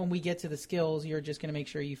when we get to the skills, you're just going to make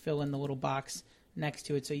sure you fill in the little box next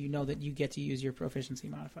to it so you know that you get to use your proficiency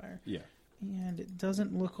modifier. Yeah. And it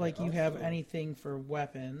doesn't look like you have anything for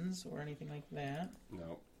weapons or anything like that.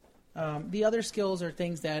 No. The other skills are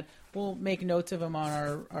things that we'll make notes of them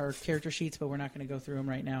on our character sheets, but we're not going to go through them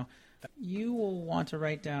right now. You will want to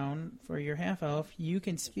write down for your half-elf, you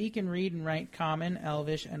can speak and read and write Common,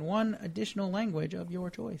 Elvish, and 1 additional language of your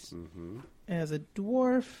choice. Mm-hmm. As a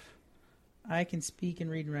dwarf, I can speak and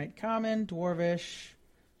read and write Common, Dwarvish,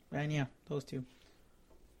 and yeah, those 2.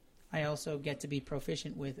 I also get to be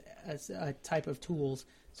proficient with a type of tools,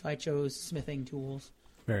 so I chose smithing tools.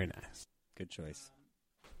 Very nice. Good choice.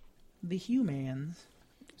 The humans.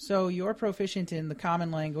 So you're proficient in the common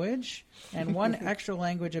language and 1 extra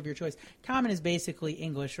language of your choice. Common is basically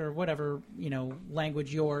English or whatever,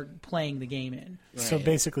 language you're playing the game in. Right. So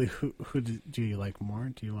basically, who do you like more?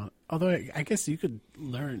 Do you want? Although I guess you could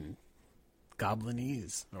learn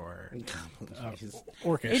Goblinese or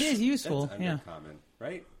Orcish. It is useful, That's yeah. undercommon,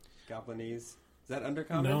 right? Goblinese. Is that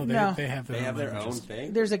undercommon? No, No. they have their They own have their own languages.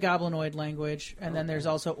 thing? There's a goblinoid language, and then there's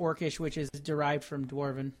also Orcish, which is derived from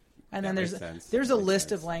Dwarven. And then That there's makes sense. there's That a makes list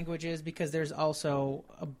sense. of languages because there's also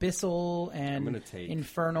Abyssal I'm and gonna take-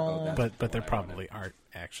 Infernal. oh, that's- But there what I wanted. probably aren't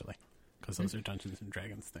actually, because those are Dungeons and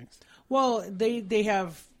Dragons things. Well, they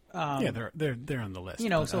have Yeah, they're on the list.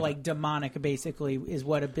 but so other- like demonic basically is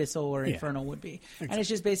what Abyssal or Yeah. Infernal would be. And Exactly. it's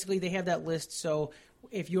just basically they have that list, so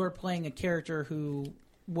if you're playing a character who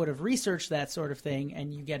would have researched that sort of thing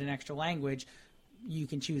and you get an extra language, you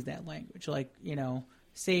can choose that language. Like,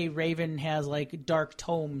 say Raven has like dark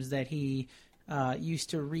tomes that he used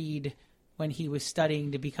to read when he was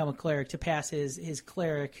studying to become a cleric to pass his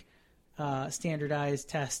cleric standardized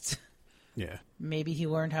tests. yeah. Maybe he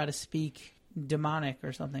learned how to speak demonic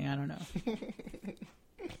or something. I don't know.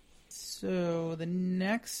 So the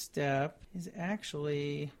next step is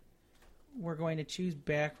actually we're going to choose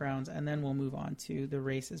backgrounds and then we'll move on to the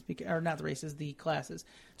races, or not the races, the classes.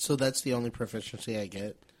 So that's the only proficiency I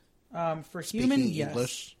get. For Speaking human, yes.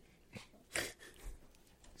 English.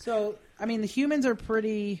 So I mean, the humans are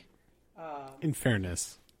pretty In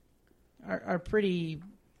fairness, are pretty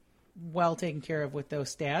well taken care of with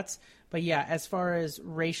those stats. But yeah, as far as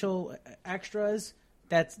racial extras,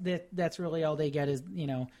 that's really all they get is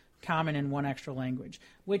common and 1 extra language.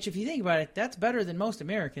 Which, if you think about it, that's better than most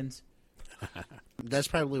Americans. That's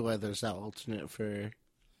probably why there's that alternate for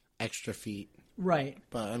extra feet. Right.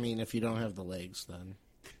 But I mean, if you don't have the legs, then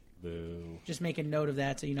Boo. Just make a note of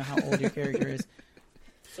that so you know how old your character is.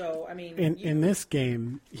 So I mean, in this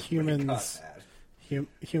game, humans. Caught that.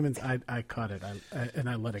 Humans, I caught it, and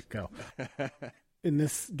I let it go. In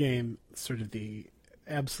this game, sort of the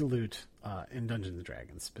absolute, in Dungeons &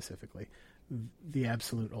 Dragons specifically, the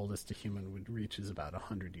absolute oldest a human would reach is about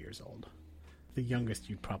 100 years old. The youngest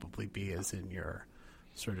you'd probably be is in your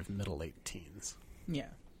sort of middle-late teens. yeah.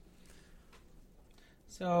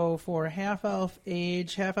 So for half-elf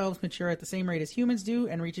age, half-elves mature at the same rate as humans do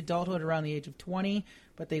and reach adulthood around the age of 20,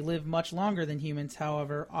 but they live much longer than humans,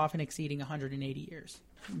 however, often exceeding 180 years.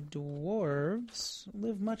 Dwarves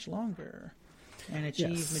live much longer and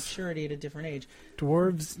achieve Yes. maturity at a different age.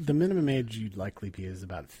 Dwarves, the minimum age you'd likely be is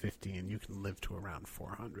about 50, and you can live to around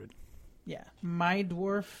 400. Yeah. My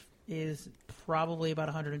dwarf is probably about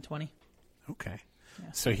 120. Okay.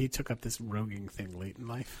 Yeah. So he took up this roguing thing late in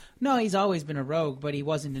life? No, he's always been a rogue, but he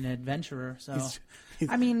wasn't an adventurer, so...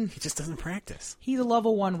 I mean... He just doesn't practice. He's a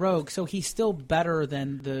level 1 rogue, so he's still better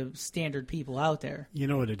than the standard people out there. You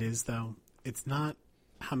know what it is, though? It's not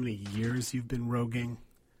how many years you've been roguing.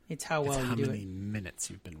 It's how well It's how you do many it. minutes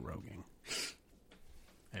you've been roguing.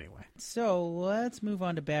 Anyway. So let's move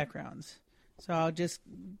on to backgrounds. So I'll just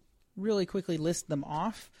really quickly list them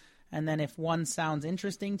off, and then if one sounds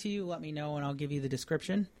interesting to you, let me know and I'll give you the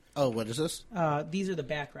description. oh, what is this? These are the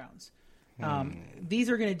backgrounds. These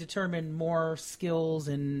are going to determine more skills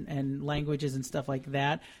and languages and stuff like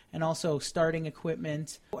that, and also starting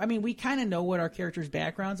equipment. I mean, we kind of know what our characters'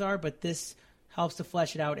 backgrounds are, but this helps to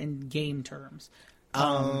flesh it out in game terms.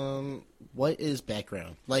 What is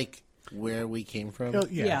background? Like where we came from?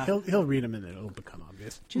 He'll read them and it'll become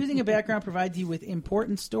obvious. Choosing a background provides you with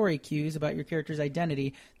important story cues about your character's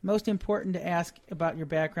identity. Most important to ask about your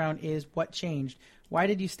background is what changed. Why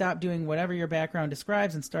did you stop doing whatever your background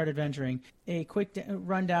describes and start adventuring? A quick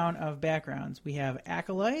rundown of backgrounds. We have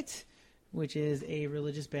Acolyte, which is a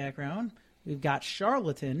religious background. We've got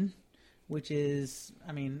Charlatan, which is,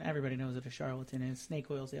 I mean, everybody knows what a charlatan is, snake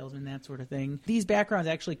oil salesman, that sort of thing. These backgrounds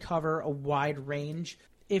actually cover a wide range.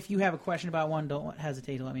 If you have a question about one, don't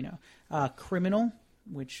hesitate to let me know. Criminal,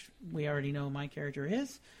 which we already know my character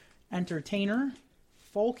is. Entertainer,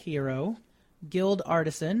 folk hero, guild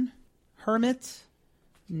artisan, hermit,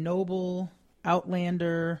 noble,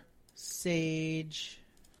 outlander, sage,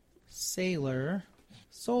 sailor,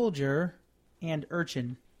 soldier, and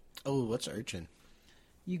urchin. Oh, what's urchin?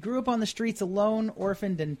 You grew up on the streets alone,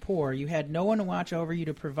 orphaned, and poor. You had no one to watch over you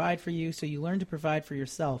to provide for you, so you learned to provide for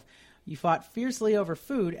yourself. You fought fiercely over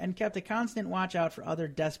food and kept a constant watch out for other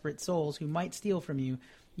desperate souls who might steal from you.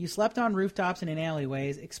 You slept on rooftops and in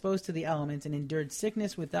alleyways, exposed to the elements, and endured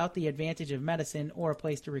sickness without the advantage of medicine or a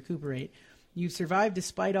place to recuperate. You survived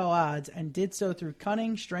despite all odds, and did so through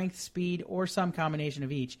cunning, strength, speed, or some combination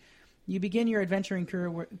of each. You begin your adventuring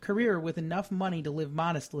career with enough money to live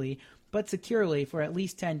modestly, but securely for at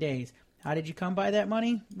least 10 days. How did you come by that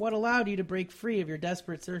money? What allowed you to break free of your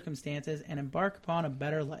desperate circumstances and embark upon a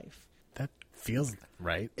better life? That feels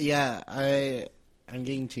right. Yeah, I'm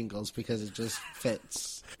getting tingles because it just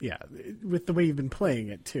fits. Yeah, with the way you've been playing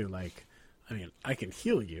it too. Like, I mean, I can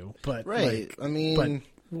heal you, but right. Like, I mean,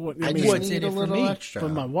 I just what's need in a it for little me? extra.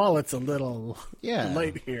 but my wallet's a little Yeah.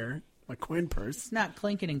 light here. My coin purse. It's not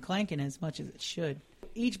clinking and clanking as much as it should.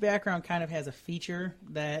 Each background kind of has a feature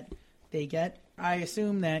that they get. I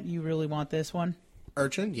assume that you really want this one.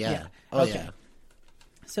 Urchin? Yeah. Yeah. Oh, Okay. yeah.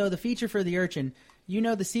 So the feature for the urchin, you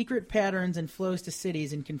know the secret patterns and flows to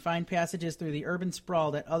cities and can find passages through the urban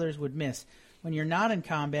sprawl that others would miss. When you're not in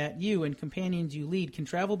combat, you and companions you lead can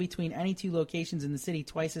travel between any two locations in the city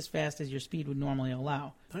twice as fast as your speed would normally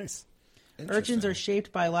allow. Nice. Urchins are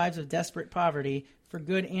shaped by lives of desperate poverty, for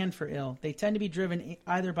good and for ill. They tend to be driven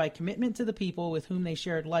either by commitment to the people with whom they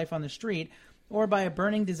shared life on the street, or by a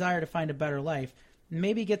burning desire to find a better life, and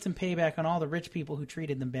maybe get some payback on all the rich people who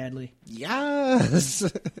treated them badly. Yes.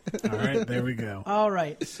 All right, there we go. All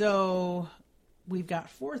right, so we've got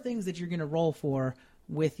 4 things that you're going to roll for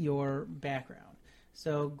with your background.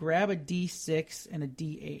 So grab a D6 and a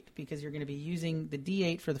D8, because you're going to be using the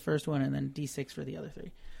D8 for the first one and then D6 for the other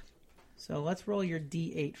 3. So let's roll your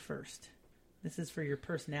D8 first. This is for your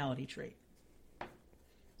personality trait.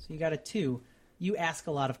 So you got a 2. You ask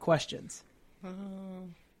a lot of questions.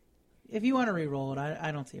 If you want to re-roll it,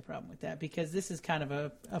 I don't see a problem with that, because this is kind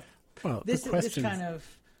of this kind of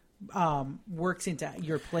works into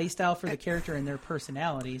your play style for the character and their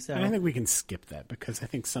personality. So And I think we can skip that because I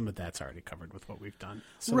think some of that's already covered with what we've done.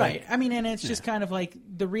 So right. like, I mean, and it's just kind of like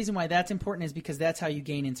the reason why that's important is because that's how you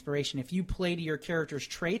gain inspiration. If you play to your character's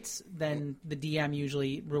traits, then the DM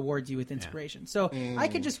usually rewards you with inspiration. So I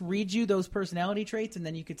could just read you those personality traits, and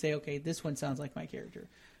then you could say, okay, this one sounds like my character.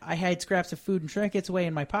 I hide scraps of food and trinkets away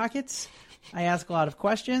in my pockets. I ask a lot of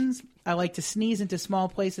questions. I like to sneeze into small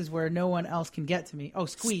places where no one else can get to me. Oh,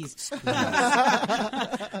 squeeze.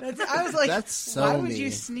 I was like, That's so why would me. you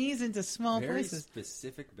sneeze into small Very places?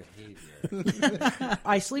 specific behavior.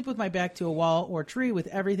 I sleep with my back to a wall or tree with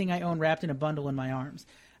everything I own wrapped in a bundle in my arms.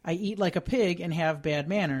 I eat like a pig and have bad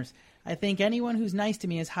manners. I think anyone who's nice to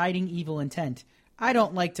me is hiding evil intent. I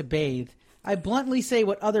don't like to bathe. I bluntly say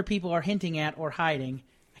what other people are hinting at or hiding.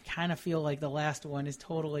 I kind of feel like the last one is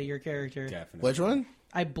totally your character. Definitely. Which one?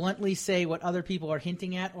 I bluntly say what other people are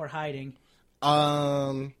hinting at or hiding.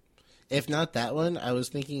 If not that one, I was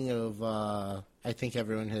thinking of, I think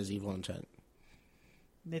everyone has evil intent.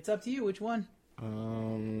 It's up to you. Which one?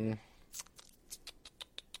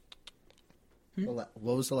 What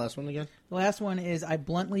was the last one again? The last one is I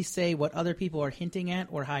bluntly say what other people are hinting at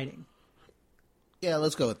or hiding. Yeah,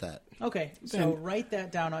 let's go with that. Okay, so Then- write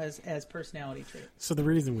that down as personality trait. So the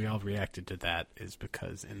reason we all reacted to that is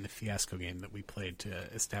because in the Fiasco game that we played to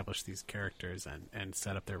establish these characters and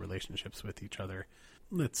set up their relationships with each other,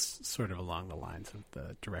 it's sort of along the lines of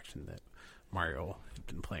the direction that Mario had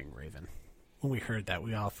been playing Raven. When we heard that,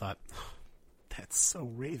 we all thought, oh, that's so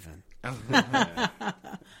Raven.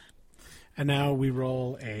 And now we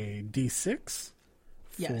roll a D6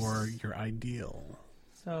 for Yes. your ideal.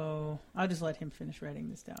 So I'll just let him finish writing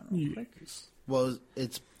this down real quick. Yes. Well,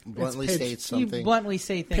 it's bluntly page- states You something. bluntly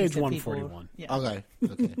say things Page that 141. People, yeah.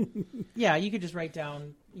 Okay. Yeah, you could just write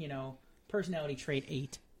down, personality trait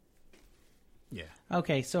 8. Yeah.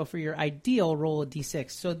 Okay, so for your ideal, roll a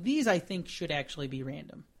d6. So these, I think, should actually be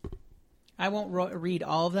random. I won't read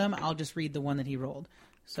all of them. I'll just read the one that he rolled.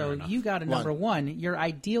 So Fair enough. you got a number one. Your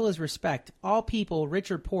ideal is respect. All people,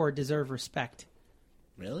 rich or poor, deserve respect.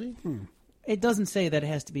 Really? It doesn't say that it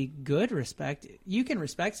has to be good respect. You can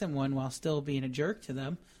respect someone while still being a jerk to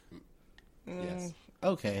them. Yes.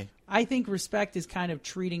 Okay. I think respect is kind of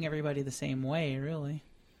treating everybody the same way, really.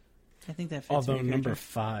 I think that fits Although with your number character.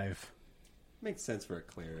 5. Makes sense for a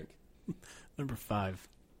cleric. Number 5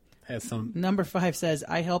 has some. Number 5 says,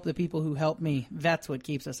 I help the people who help me. That's what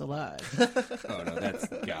keeps us alive. Oh, no, that's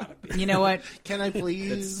gotta be. You know what? Can I That's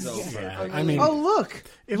please? so perfect. Yeah, I mean, Oh, look.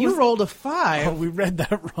 It You was- rolled a 5. oh, we read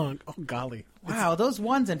that wrong. Oh, golly. Wow, those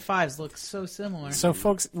 1s and 5s look so similar. So,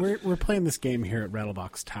 folks, we're playing this game here at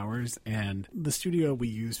Rattlebox Towers, and the studio we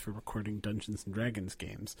use for recording Dungeons and Dragons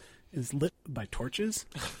games is lit by torches.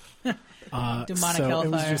 Demonic so it was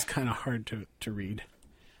hellfire. just kind of hard to read.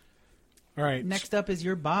 All right. Next up is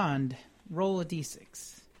your bond. Roll a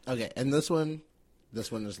d6. Okay, and this one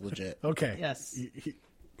is legit. Okay. Yes.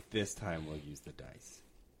 This time we'll use the dice.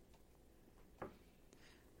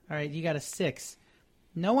 All right, you got a 6.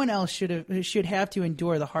 No one else should have to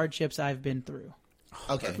endure the hardships I've been through.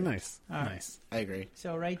 Okay, Nice. All right. Nice. I agree.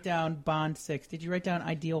 So write down bond 6. Did you write down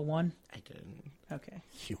ideal 1? I didn't. Okay.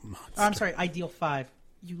 You monster. Oh, I'm sorry, ideal 5.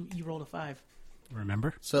 You rolled a 5.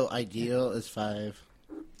 Remember? So ideal is 5.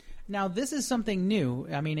 Now, this is something new.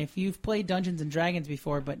 I mean, if you've played Dungeons and Dragons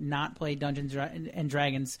before but not played Dungeons and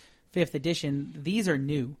Dragons 5th edition, these are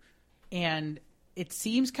new. And it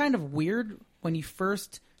seems kind of weird when you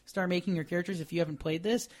first start making your characters if you haven't played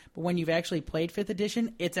this, but when you've actually played 5th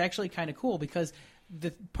edition, it's actually kind of cool because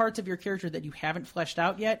the parts of your character that you haven't fleshed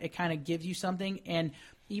out yet, it kind of gives you something. And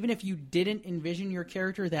even if you didn't envision your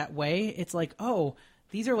character that way, it's like, oh,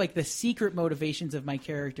 these are like the secret motivations of my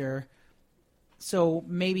character. So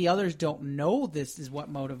maybe others don't know this is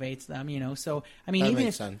what motivates them, you know. So I mean, That even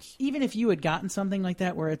makes if sense. even if you had gotten something like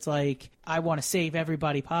that where it's like, I want to save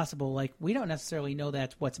everybody possible, like we don't necessarily know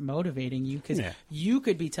that's what's motivating you because Yeah. you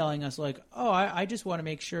could be telling us like, oh, I just want to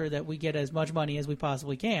make sure that we get as much money as we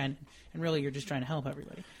possibly can, and really you're just trying to help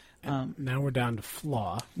everybody. Now we're down to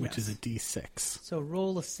flaw, which Yes. is a D6 So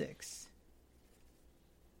roll a 6.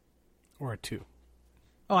 or a 2.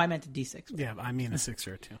 Oh, I meant a D6. Yeah, I mean a 6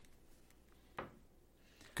 or a 2.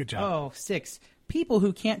 Good job. Oh, 6. People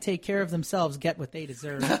who can't take care of themselves get what they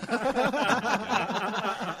deserve.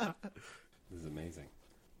 This is amazing.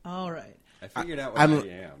 All right. I figured out what I'm- I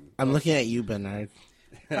am. I'm looking at you, Bernard.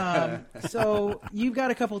 So you've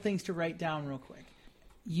got a couple things to write down real quick.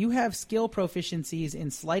 You have skill proficiencies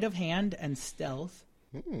in sleight of hand and stealth.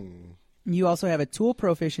 You also have a tool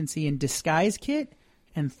proficiency in disguise kit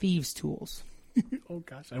and thieves' tools. Oh,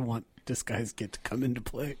 gosh. I want Disguise Kit to come into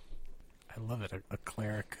play. I love it. A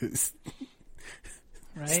cleric who's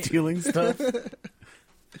Right? stealing stuff.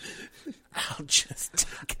 I'll just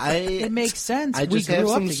take It makes sense. I We just have grew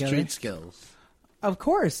up some together. street skills. Of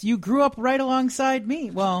course, you grew up right alongside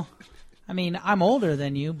me. Well, I mean, I'm older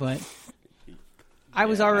than you, but I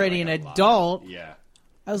was Yeah, already like an a lot. adult. Yeah.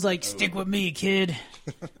 I was like, stick with me, kid,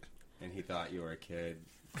 And he thought you were a kid.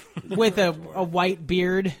 with a white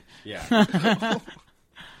beard. Yeah.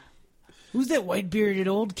 Who's that white bearded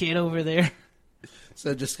old kid over there?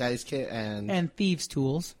 So disguise kit and And thieves'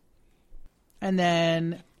 tools. And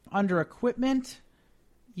then under equipment,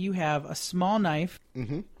 you have a small knife,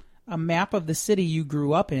 a map of the city you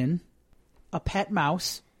grew up in, a pet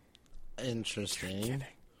mouse, interesting.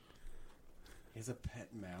 He's a pet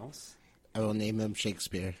mouse. I will name him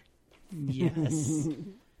Shakespeare. yes,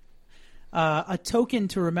 a token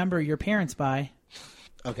to remember your parents by,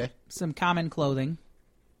 Okay. some common clothing.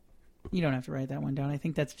 You don't have to write that one down. I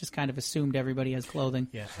think that's just kind of assumed everybody has clothing.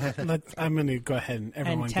 Yeah, I'm going to go ahead and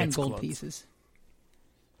everyone And 10 gets gold clothes. pieces.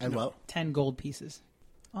 And what? 10 gold pieces.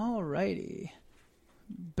 Alrighty.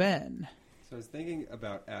 Ben. So I was thinking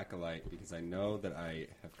about Acolyte because I know that I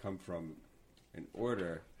have come from an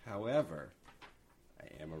order. However,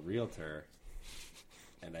 I am a realtor.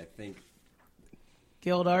 And I think...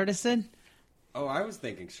 Guild Artisan. Oh, I was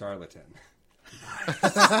thinking charlatan.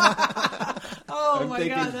 Oh I'm my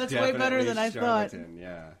thinking god, that's way better definitely than I thought. charlatan,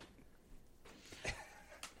 yeah.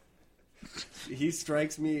 He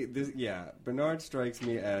strikes me... Bernard strikes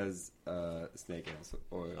me as snake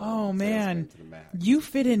oil. Oh man, salesman to the max. you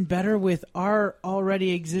fit in better with our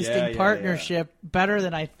already existing Yeah. partnership better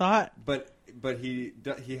than I thought. But he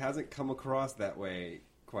hasn't come across that way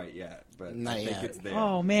quite yet. But Not I think yet. it's there.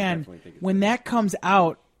 Oh I man, definitely think it's when there. that comes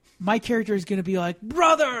out, my character is going to be like,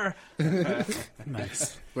 brother.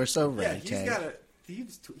 Nice. We're so Yeah, ready, he's Kay. got a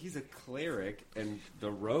thieves. He's a cleric, and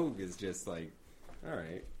the rogue is just like, all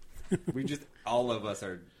right. We just all of us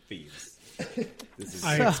are thieves. This is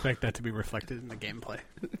I expect that to be reflected in the gameplay.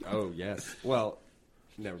 Oh, yes. Well,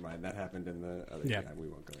 never mind. That happened in the other Yeah. game. We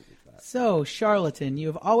won't go into that. So, charlatan, you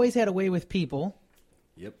have always had a way with people.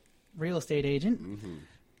 Yep. Real estate agent. Mm-hmm.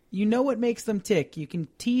 You know what makes them tick. You can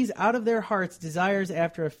tease out of their hearts desires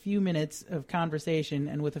after a few minutes of conversation,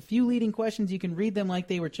 and with a few leading questions, you can read them like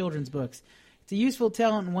they were children's books. It's a useful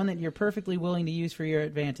talent and one that you're perfectly willing to use for your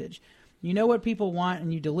advantage. You know what people want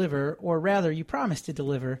and you deliver, or rather, you promise to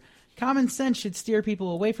deliver. Common sense should steer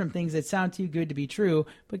people away from things that sound too good to be true,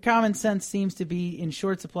 but common sense seems to be in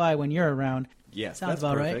short supply when you're around. Yes, Sounds that's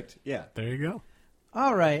about right. perfect. Yeah. There you go.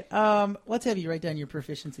 All right. Let's have you write down your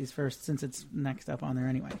proficiencies first, since it's next up on there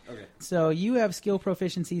anyway. Okay. So you have skill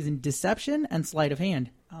proficiencies in deception and sleight of hand.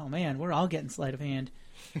 Oh, man, we're all getting sleight of hand.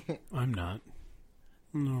 I'm not.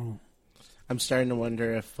 No. I'm starting to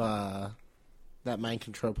wonder if that mind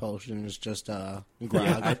control potion is just grog.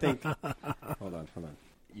 Yeah, I think. Hold on.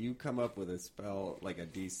 You come up with a spell like a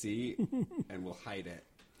DC, and we'll hide it.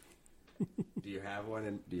 Do you have one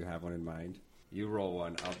in mind? You roll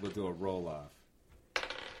one. We'll do a roll off.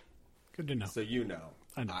 Good to know. So you know.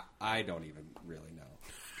 I know. I don't even really know.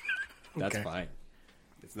 That's Okay. fine.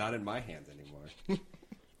 It's not in my hands anymore.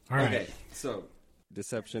 All right. Okay, so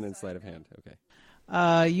deception and sleight of hand.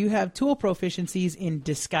 Okay. You have tool proficiencies in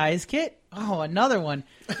disguise kit. Oh, another one.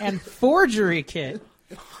 And forgery kit.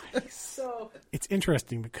 So It's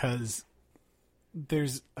interesting because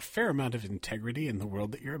there's a fair amount of integrity in the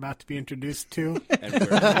world that you're about to be introduced to. And it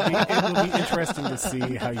will be interesting to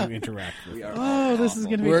see how you interact with we it. are Oh, this is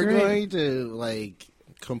going to be We're great. going to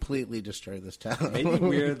completely destroy this town. Maybe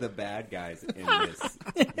we're the bad guys in this.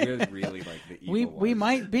 We're really like the evil We ones.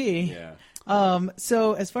 might be. Yeah.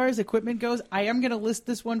 So as far as equipment goes, I am going to list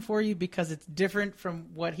this one for you because it's different from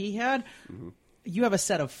what he had. Mm-hmm. You have a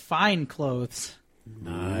set of fine clothes.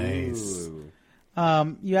 Nice. Ooh.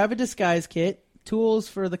 You have a disguise kit, tools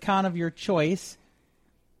for the con of your choice,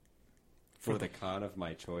 For the con of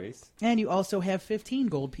my choice. and you also have 15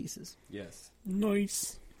 gold pieces. Yes.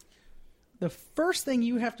 Nice. The first thing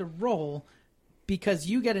you have to roll, because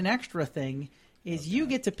you get an extra thing, is you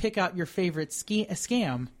get to pick out your favorite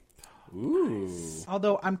scam. Ooh.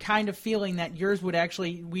 Although I'm kind of feeling that yours would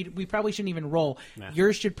actually, we probably shouldn't even roll. Nah.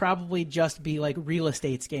 Yours should probably just be like real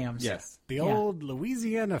estate scams. Yes. The Yeah. old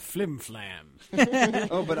Louisiana flim flam.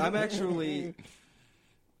 Oh, but I'm actually.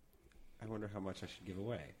 I wonder how much I should give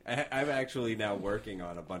away. I'm actually now working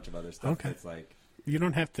on a bunch of other stuff. Okay. That's like, You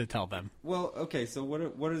don't have to tell them. well, okay. So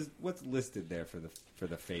what's listed there for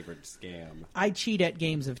the favorite scam? I cheat at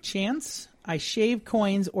games of chance. I shave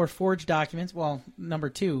coins or forge documents. Well, number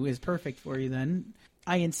 2 is perfect for you then.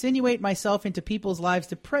 I insinuate myself into people's lives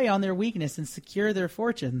to prey on their weakness and secure their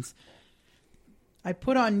fortunes. I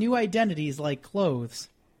put on new identities like clothes.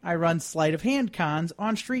 I run sleight of hand cons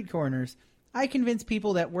on street corners. I convince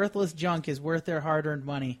people that worthless junk is worth their hard-earned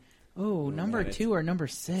money. Oh, number it's 2 or number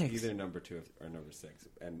 6. Either number 2 or number 6,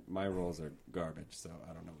 and my rolls are garbage, so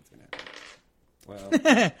I don't know what's gonna happen.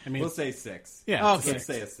 Well, I mean, we'll say 6. yeah. Okay. Let's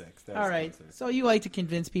say a 6. That's All right. closer. So you like to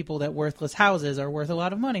convince people that worthless houses are worth a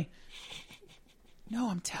lot of money. No,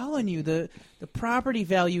 I'm telling you, the property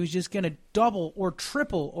value is just going to double or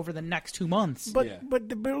triple over the next 2 months. But Yeah. but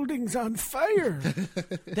the building's on fire.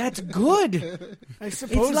 That's good. I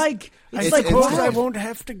suppose. It's like I it's like suppose I wild. won't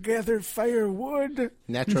have to gather firewood.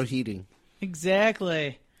 Natural heating.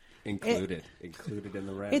 Exactly. Included in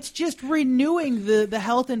the rent. It's just renewing the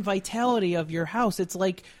health and vitality of your house. It's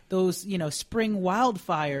like those, spring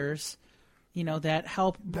wildfires, that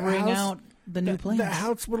help bring house- out the new plants. The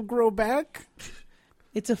house will grow back.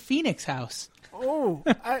 It's a phoenix house. Oh,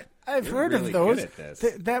 I've You're heard really of those. good at this.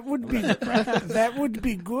 That would be that would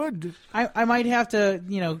be good. I might have to,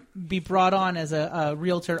 be brought on as a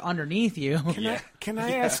realtor underneath you. Can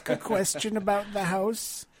I ask a question about the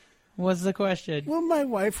house? What's the question? Will my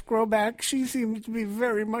wife grow back? She seems to be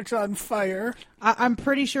very much on fire. I'm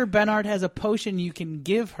pretty sure Bernard has a potion you can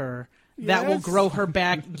give her that will Yes? grow her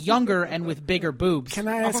back younger and with bigger boobs. Can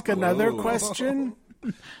I ask another Whoa. question?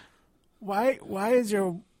 Why is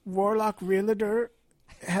your warlock realtor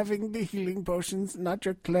having the healing potions, not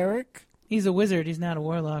your cleric? He's a wizard. He's not a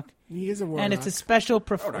warlock. He is a warlock. And it's a special...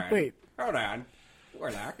 Hold on. Wait. Hold on.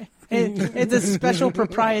 Warlock. it's a special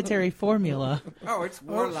proprietary formula. Oh, it's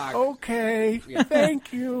Warlock. Okay,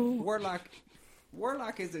 thank you.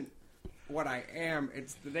 Warlock isn't what I am.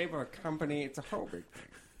 It's the name of a company. It's a whole big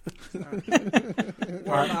thing.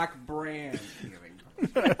 Warlock brand.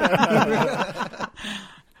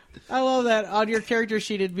 I love that. On your character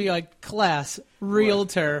sheet, it'd be like class,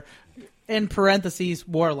 realtor, in parentheses,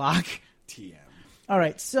 warlock. TM. All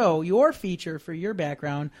right, so your feature for your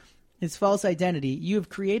background is false identity. You have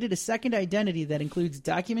created a second identity that includes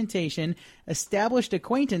documentation, established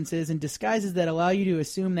acquaintances, and disguises that allow you to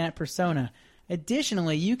assume that persona.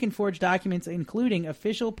 Additionally, you can forge documents including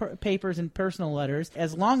official papers and personal letters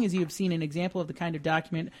as long as you have seen an example of the kind of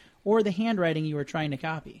document or the handwriting you are trying to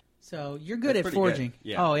copy. So you're good That's at pretty forging. good.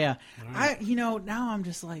 Yeah. Oh, yeah. Now I'm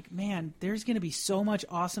just like, man, there's going to be so much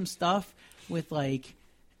awesome stuff with, like,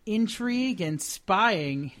 intrigue and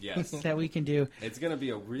spying Yes. that we can do. It's going to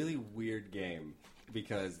be a really weird game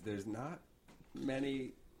because there's not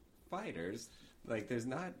many fighters. Like, there's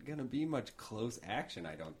not going to be much close action,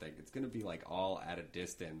 I don't think. It's going to be, like, all at a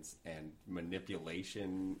distance and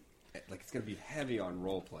manipulation. Like, it's going to be heavy on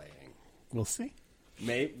role-playing. We'll see.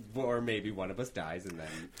 Maybe one of us dies and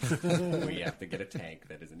then we have to get a tank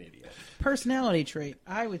that is an idiot. Personality trait.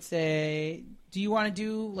 I would say, do you want to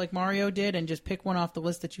do like Mario did and just pick one off the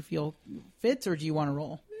list that you feel fits, or do you want to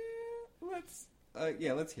roll?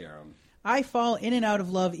 Let's hear them. I fall in and out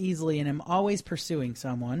of love easily and am always pursuing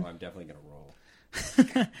someone. Oh, I'm definitely going to roll.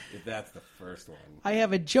 If that's the first one. I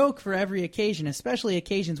have a joke for every occasion, especially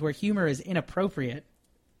occasions where humor is inappropriate.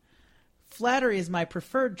 Flattery is my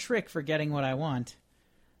preferred trick for getting what I want.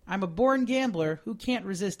 I'm a born gambler who can't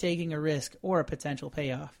resist taking a risk or a potential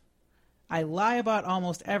payoff. I lie about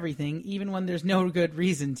almost everything, even when there's no good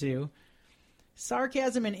reason to.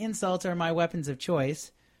 Sarcasm and insults are my weapons of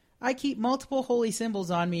choice. I keep multiple holy symbols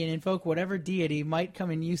on me and invoke whatever deity might come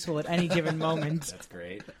in useful at any given moment. That's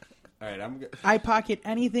great. All right, I pocket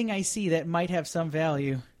anything I see that might have some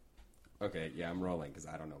value. Okay, yeah, I'm rolling because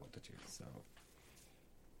I don't know what to choose.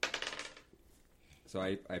 So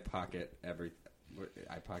I pocket every.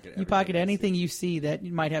 You pocket anything you see that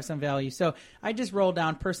might have some value. So I just rolled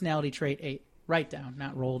down personality trait 8. Write down,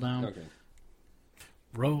 not roll down. Okay.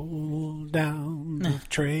 Roll down the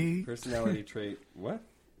tray. Personality trait. What?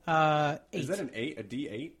 8. Is that an 8? A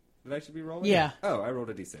D8 that I should be rolling? Yeah. Oh, I rolled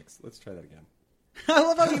a D6. Let's try that again. I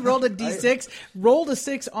love how you rolled a D6, rolled a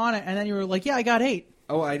 6 on it, and then you were like, yeah, I got 8.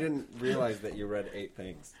 Oh, I didn't realize that you read 8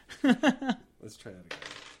 things. Let's try that again.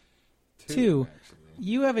 2. Actually.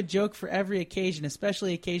 You have a joke for every occasion,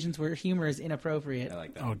 especially occasions where humor is inappropriate. I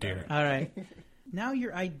like that. Oh, dear. All right. Now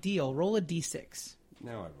you're ideal. Roll a D6.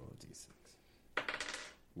 Now I roll a D6.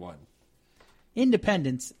 1.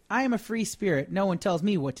 Independence. I am a free spirit. No one tells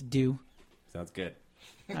me what to do. Sounds good.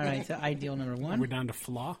 All right, so ideal number 1. We're down to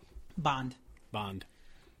flaw. Bond. Bond.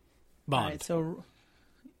 All right, so,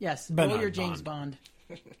 yes, But roll not your James Bond.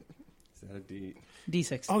 Is that a D?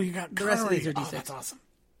 D6. Oh, you got The rest of these are Curry. D6. Oh, that's awesome.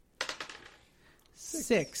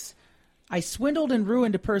 6. I swindled and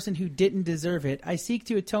ruined a person who didn't deserve it. I seek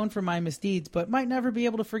to atone for my misdeeds, but might never be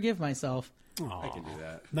able to forgive myself. Aw. I can do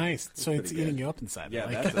that. Nice. So it's pretty eating good. you up inside. Yeah,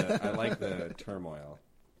 I like I like the turmoil.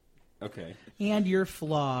 Okay. And your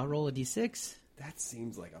flaw. Roll a D6. That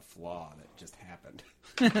seems like a flaw that just happened.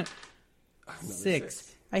 Another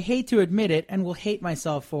 6. I hate to admit it and will hate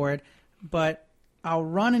myself for it, but I'll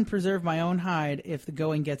run and preserve my own hide if the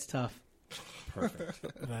going gets tough. Perfect.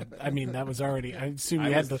 that was already. I assume I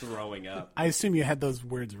you had was the. throwing up. I assume you had those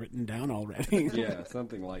words written down already. Yeah,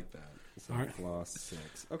 something like that. So All right. flaw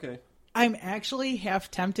 6. Okay. I'm actually half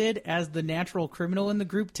tempted as the natural criminal in the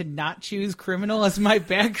group to not choose criminal as my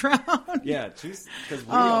background. Yeah, choose because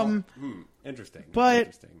we all. Interesting. But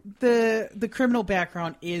Interesting. the criminal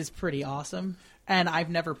background is pretty awesome, and I've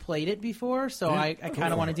never played it before, so I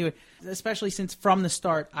kind of want to do it, especially since from the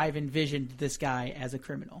start I've envisioned this guy as a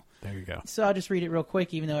criminal. There you go. So I'll just read it real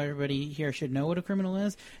quick, even though everybody here should know what a criminal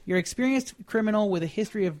is. You're an experienced criminal with a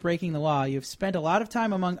history of breaking the law. You've spent a lot of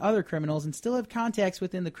time among other criminals and still have contacts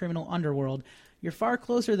within the criminal underworld. You're far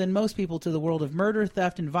closer than most people to the world of murder,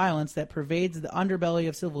 theft, and violence that pervades the underbelly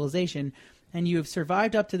of civilization, and you have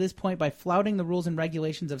survived up to this point by flouting the rules and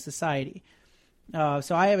regulations of society.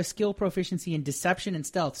 So I have a skill proficiency in deception and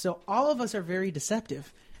stealth. So all of us are very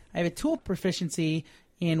deceptive. I have a tool proficiency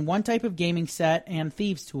in one type of gaming set and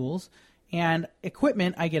thieves' tools. And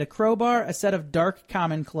equipment, I get a crowbar, a set of dark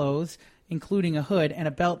common clothes, including a hood, and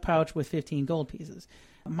a belt pouch with 15 gold pieces.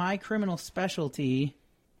 My criminal specialty,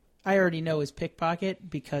 I already know, is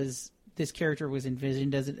pickpocket because this character was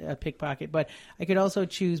envisioned as a pickpocket. But I could also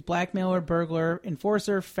choose blackmailer, burglar,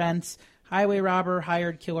 enforcer, fence, highway robber,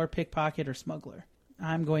 hired killer, pickpocket, or smuggler.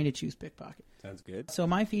 I'm going to choose pickpocket. Sounds good. So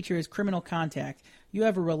my feature is criminal contact. You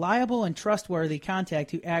have a reliable and trustworthy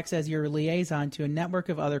contact who acts as your liaison to a network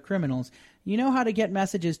of other criminals. You know how to get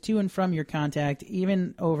messages to and from your contact,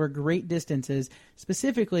 even over great distances.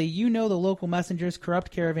 Specifically, you know the local messengers,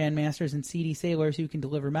 corrupt caravan masters, and seedy sailors who can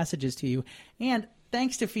deliver messages to you. And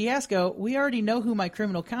thanks to Fiasco, we already know who my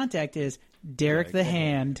criminal contact is. Derek the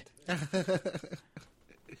Hand.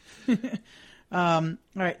 All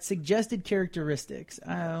right, suggested characteristics.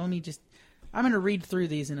 I'm going to read through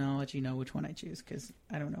these and I'll let you know which one I choose because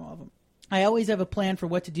I don't know all of them. I always have a plan for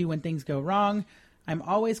what to do when things go wrong. I'm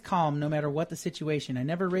always calm no matter what the situation. I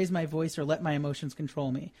never raise my voice or let my emotions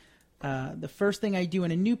control me. The first thing I do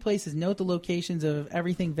in a new place is note the locations of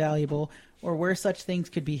everything valuable or where such things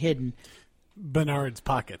could be hidden. Bernard's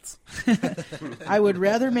pockets. I would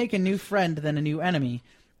rather make a new friend than a new enemy.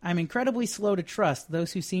 I'm incredibly slow to trust.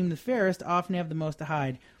 Those who seem the fairest often have the most to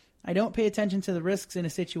hide. I don't pay attention to the risks in a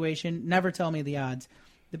situation. Never tell me the odds.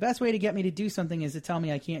 The best way to get me to do something is to tell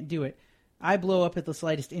me I can't do it. I blow up at the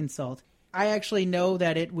slightest insult. I actually know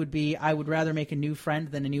that it would be I would rather make a new friend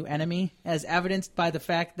than a new enemy, as evidenced by the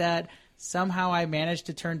fact that somehow I managed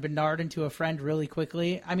to turn Bernard into a friend really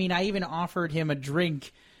quickly. I mean, I even offered him a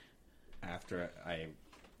drink. After I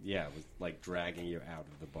was like dragging you out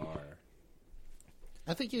of the bar.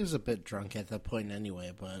 I think he was a bit drunk at that point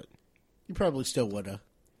anyway, but he probably still would have.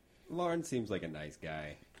 Lauren seems like a nice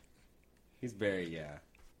guy. He's very, I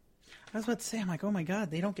was about to say, I'm like, oh my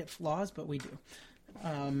god, they don't get flaws, but we do.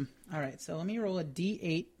 All right, so let me roll a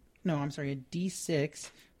D8. No, I'm sorry, a D6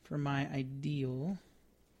 for my ideal.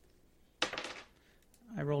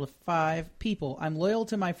 I rolled a 5. People. I'm loyal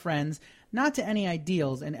to my friends, not to any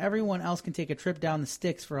ideals, and everyone else can take a trip down the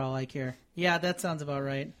sticks for all I care. Yeah, that sounds about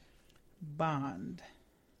right. Bond.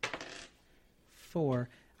 4.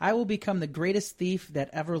 I will become the greatest thief that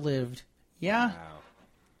ever lived. Yeah. Wow.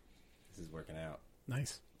 This is working out.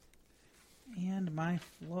 Nice. And my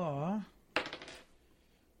flaw.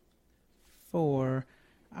 4.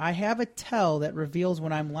 I have a tell that reveals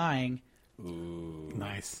when I'm lying. Ooh.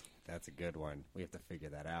 Nice. That's a good one. We have to figure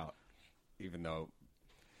that out. Even though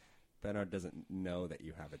Bernard doesn't know that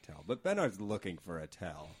you have a tell. But Bernard's looking for a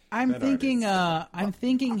tell. I'm Bernard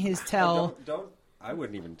thinking his tell. Don't I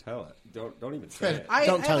wouldn't even tell it. Don't even say it. I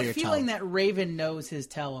Don't tell have a your feeling tell. that Raven knows his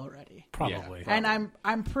tell already. Probably. Yeah. And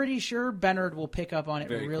I'm pretty sure Bernard will pick up on it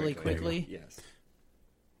Very really quickly. Yes.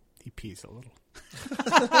 He pees a little.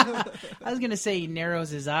 I was going to say he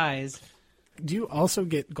narrows his eyes. Do you also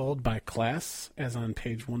get gold by class, as on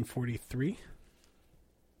page 143?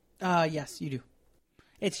 Yes, you do.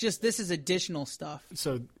 It's just this is additional stuff.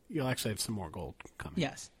 So you'll actually have some more gold coming.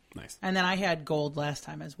 Yes. Nice. And then I had gold last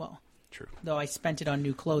time as well. True. Though I spent it on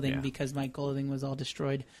new clothing Yeah. because my clothing was all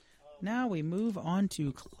destroyed. Now we move on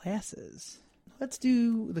to classes. Let's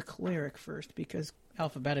do the cleric first because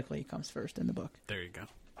alphabetically it comes first in the book. There you go.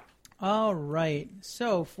 All right.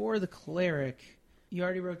 So for the cleric, you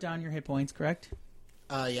already wrote down your hit points, correct?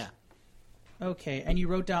 Yeah. Okay. And you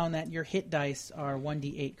wrote down that your hit dice are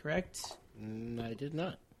 1d8, correct? I did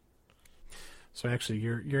not. So actually,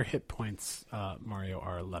 your hit points, Mario,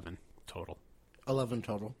 are 11 total. 11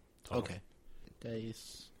 total. Total. Okay.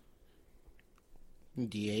 Dice.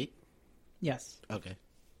 D8. Yes. Okay.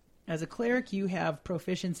 As a cleric, you have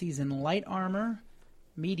proficiencies in light armor,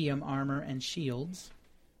 medium armor, and shields.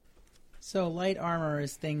 So light armor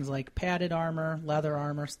is things like padded armor, leather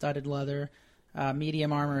armor, studded leather.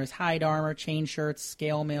 Medium armor is hide armor, chain shirts,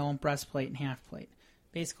 scale mail, breastplate, and half plate.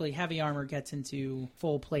 Basically, heavy armor gets into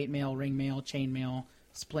full plate mail, ring mail, chain mail,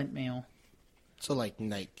 splint mail. So like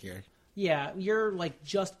night gear. Yeah, you're like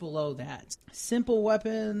just below that. Simple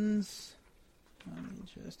weapons. Let me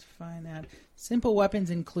just find that. Simple weapons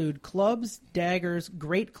include clubs, daggers,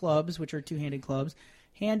 great clubs, which are two-handed clubs,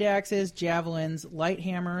 hand axes, javelins, light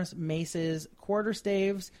hammers, maces,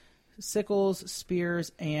 quarterstaves, sickles,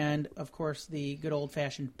 spears, and, of course, the good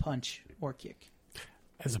old-fashioned punch or kick.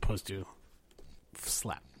 As opposed to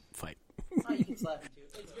slap fight. Oh, you can slap it,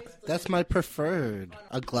 too. It's basically That's my preferred.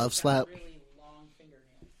 A glove slap. really long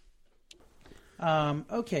fingernails.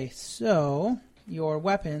 Okay, so your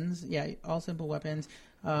weapons, all simple weapons.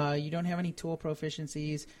 You don't have any tool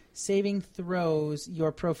proficiencies. Saving throws,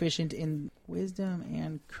 you're proficient in wisdom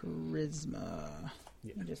and charisma.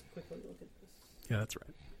 Yeah. Let me just quickly look at this. Yeah, that's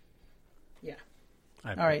right. Yeah,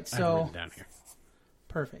 All right, so- written down here.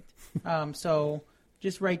 perfect. So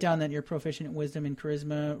just write down that you're proficient in wisdom and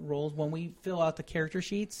charisma rolls. When we fill out the character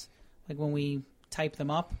sheets, like when we type them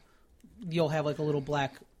up, you'll have like a little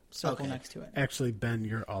black circle Okay. next to it. Actually, Ben,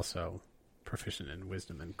 you're also proficient in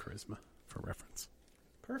wisdom and charisma for reference.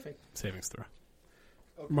 Perfect. Savings throw.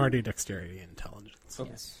 Marty, dexterity, and intelligence. Okay.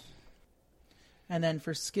 Yes. And then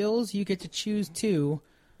for skills, you get to choose 2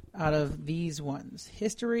 out of these ones.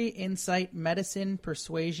 History, insight, medicine,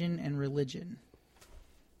 persuasion, and religion.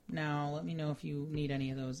 Now, let me know if you need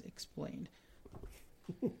any of those explained.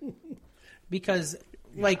 Because,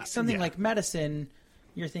 like, something yeah. like medicine,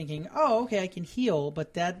 you're thinking, oh, okay, I can heal,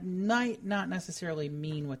 but that might not necessarily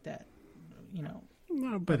mean what that,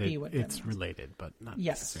 No, but be what that it's means. related, but not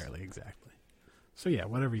Yes. necessarily exactly. So yeah,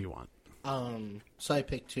 whatever you want. So I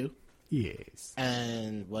picked 2. Yes.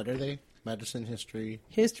 And what are they? Medicine, history,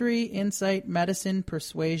 History, insight, medicine,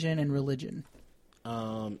 persuasion, and religion.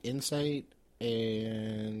 insight,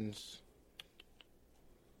 and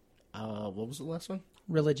what was the last one?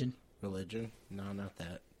 Religion. Religion? No, not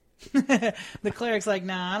that. The cleric's like,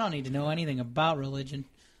 nah, I don't need to know anything about religion.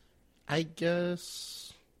 I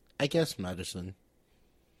guess medicine.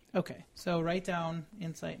 Okay, so write down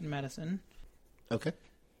insight and medicine. Okay.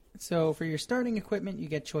 So for your starting equipment, you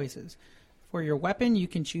get choices. For your weapon, you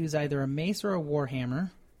can choose either a mace or a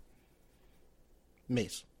warhammer.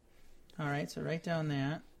 Mace. All right, so write down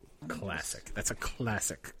that. Classic. That's a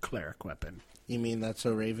classic cleric weapon. You mean that's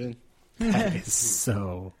a raven? That is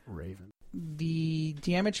so Raven. The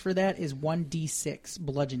damage for that is 1d6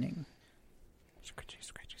 bludgeoning. Scratchy,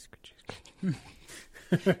 scratchy, scratchy.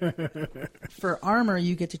 For armor,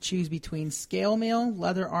 you get to choose between scale mail,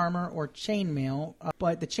 leather armor, or chain mail.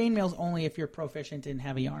 But the chain mail is only if you're proficient in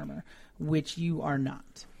heavy armor, which you are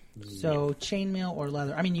not. So chain mail or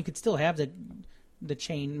leather. I mean, you could still have the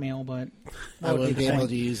chain mail, but I wouldn't be able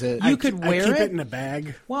to use it. You could wear I keep it. it in a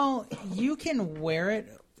bag. Well, you can wear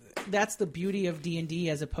it. That's the beauty of D&D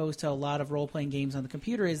as opposed to a lot of role-playing games on the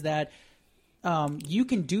computer is that you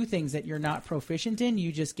can do things that you're not proficient in.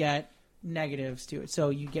 You just get negatives to it. So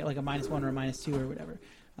you get like a -1 or a -2 or whatever.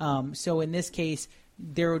 So in this case,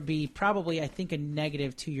 there would be probably, I think, a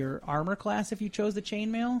negative to your armor class if you chose the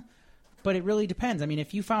chainmail. But it really depends. I mean,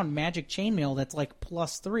 if you found magic chainmail that's like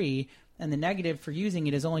 +3 and the negative for using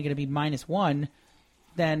it is only going to be -1,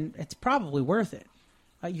 then it's probably worth it.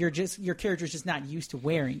 Your character's just not used to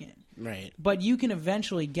wearing it. Right. But you can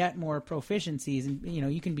eventually get more proficiencies, and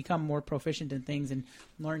you can become more proficient in things and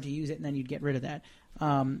learn to use it, and then you'd get rid of that.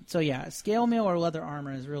 So yeah, scale mail or leather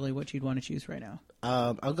armor is really what you'd want to choose right now.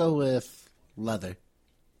 I'll go with leather.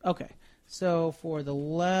 Okay, so for the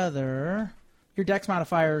leather, your dex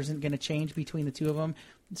modifier isn't going to change between the two of them.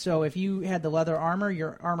 So if you had the leather armor,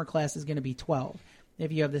 your armor class is going to be 12.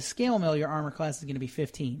 If you have the scale mail, your armor class is going to be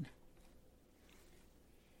 15.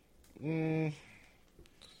 I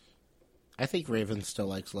think Raven still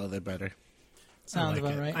likes leather better. Sounds I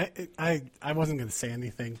like about it. right. I wasn't going to say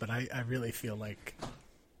anything, but I really feel like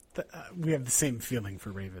we have the same feeling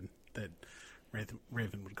for Raven, that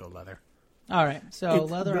Raven would go leather. All right, so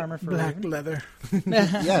It's leather armor for black Raven. leather.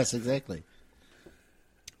 Yes, exactly.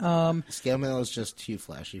 Scale mail is just too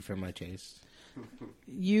flashy for my taste.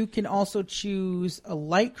 You can also choose a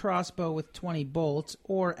light crossbow with 20 bolts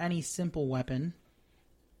or any simple weapon.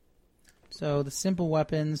 So the simple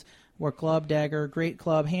weapons were club, dagger, great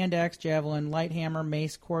club, hand axe, javelin, light hammer,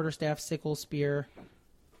 mace, quarterstaff, sickle, spear.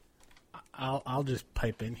 I'll just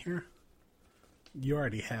pipe in here. You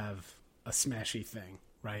already have a smashy thing,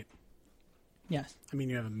 right? Yes. I mean,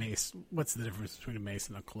 you have a mace. What's the difference between a mace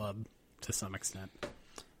and a club, to some extent?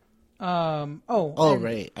 Oh, and-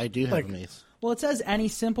 right. I do have like- a mace. Well, it says any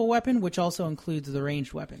simple weapon, which also includes the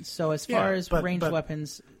ranged weapons. So as far as ranged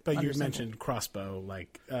weapons, But under you simple. mentioned crossbow.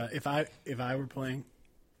 Like, if I were playing,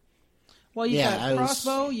 Well, you've Yeah, got I was-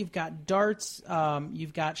 crossbow, you've got darts,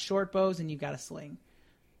 you've got short bows, and you've got a sling.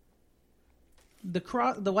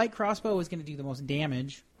 The light crossbow is going to do the most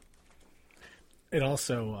damage. it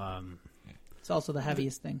also It's also the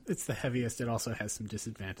heaviest thing. it's the heaviest. It also has some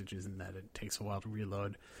disadvantages in that it takes a while to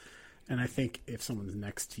reload. And I think if someone's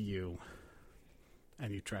next to you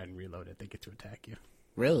and you try and reload it, they get to attack you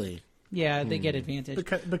Really? Yeah, they get advantage.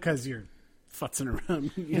 because you're futzing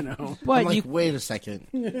around. But I'm like, you wait a second.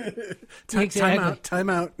 exactly. Time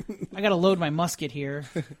out. I got to load my musket here.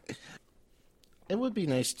 It would be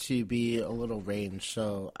nice to be a little ranged,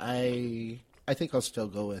 so I think I'll still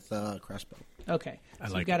go with crossbow. Okay, I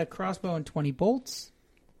so like you've got it. a crossbow and 20 bolts.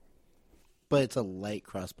 But it's a light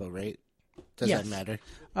crossbow, right? Does Yes. that matter?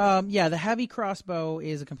 Yeah, the heavy crossbow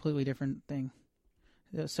is a completely different thing.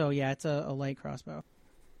 So yeah, it's a light crossbow.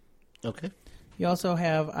 Okay. You also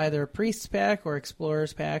have either a priest's pack or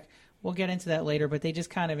explorer's pack. We'll get into that later, but they just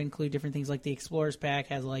kind of include different things. Like the explorer's pack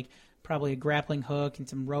has like probably a grappling hook and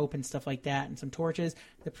some rope and stuff like that and some torches.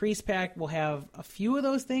 The priest pack will have a few of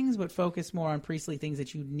those things, but focus more on priestly things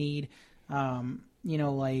that you need,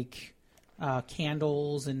 like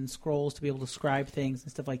candles and scrolls to be able to scribe things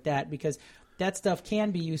and stuff like that, because that stuff can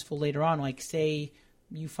be useful later on. Like say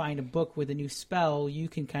you find a book with a new spell, you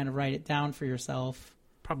can kind of write it down for yourself.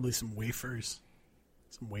 Probably some wafers.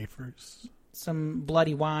 Some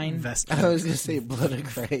bloody wine. I Vestments. was going to say blood of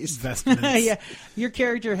Christ. Vestments. Yeah, your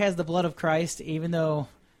character has the blood of Christ, even though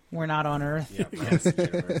we're not on Earth. Yeah,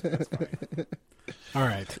 that's fine. All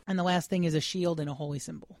right. And the last thing is a shield and a holy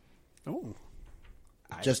symbol. Oh.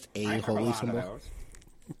 Just a I have holy lot of symbol.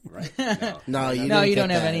 those. right? No, you No, didn't you get don't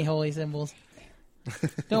have that. any holy symbols.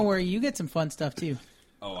 Don't worry, you get some fun stuff too.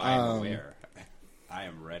 Oh, I am aware. I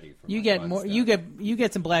am ready for You my get fun more. stuff. You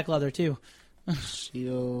get some black leather too.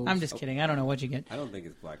 Shields. I'm just kidding. I don't know what you get. I don't think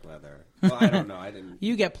it's black leather. Well, I don't know. I didn't.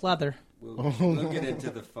 You get pleather. We'll get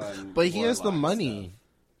into the fun. But he has the warlock money. stuff.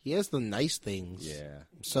 He has the nice things. Yeah.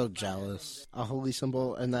 I'm so jealous. A holy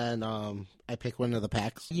symbol, and then I pick one of the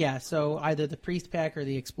packs. Yeah. So either the priest pack or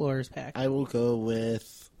the explorers pack. I will go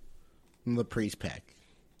with the priest pack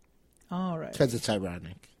All right. because it's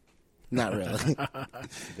ironic. Not really.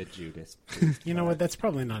 The Judas. You know what? That's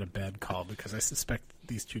probably not a bad call because I suspect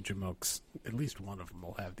these two Jamokes, at least one of them,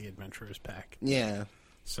 will have the Adventurers pack. Yeah.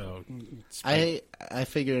 So I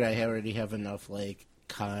figured I already have enough like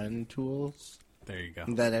con tools there you go.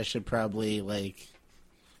 that I should probably like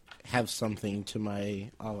have something to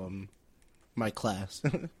my my class.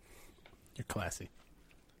 You're classy.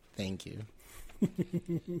 Thank you.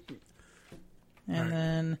 And Alright.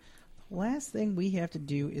 then last thing we have to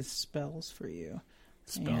do is spells for you.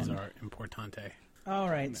 Spells And- are importante. All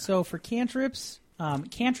right. So for cantrips,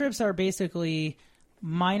 cantrips are basically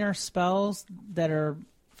minor spells that are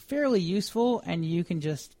fairly useful, and you can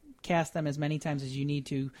just cast them as many times as you need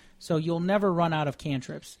to. So you'll never run out of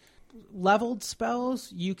cantrips. Leveled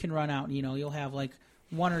spells, you can run out. You know, you'll have like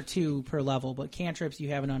one or two per level, but cantrips, you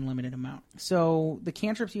have an unlimited amount. So the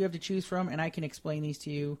cantrips you have to choose from, and I can explain these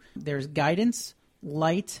to you. There's guidance,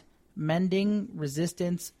 light, mending,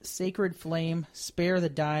 resistance, sacred flame, spare the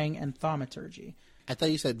dying, and thaumaturgy. I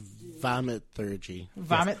thought you said vomit thurgy.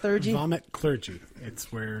 Vomit-thurgy? Vomit clergy.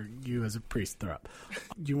 It's where you as a priest throw up.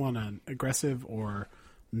 You want an aggressive or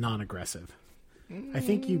non-aggressive? I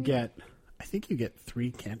think you get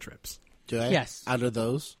 3 cantrips. Do I? Yes. Out of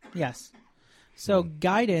those? Yes. So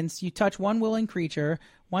guidance, you touch one willing creature.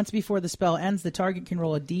 Once before the spell ends, the target can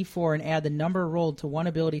roll a d4 and add the number rolled to one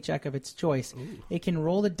ability check of its choice. It can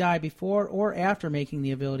roll the die before or after making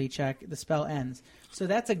the ability check. The spell ends. So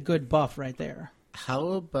that's a good buff right there.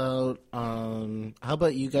 How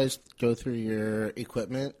about you guys go through your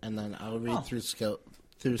equipment and then I'll read through spells.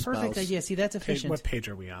 Perfect idea. See, that's efficient. What page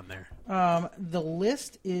are we on there? The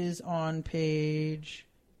list is on page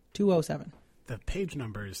 207. The page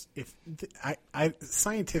numbers. I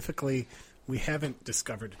scientifically, we haven't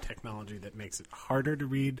discovered a technology that makes it harder to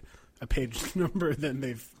read a page number than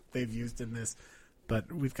they've used in this,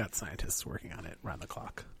 but we've got scientists working on it round the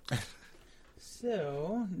clock.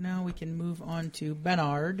 So now we can move on to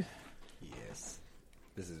Bernard. Yes.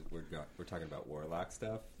 This is we're talking about warlock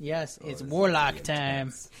stuff. Yes, Oh, it's this is warlock gonna be time.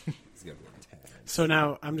 intense. It's gonna be intense. So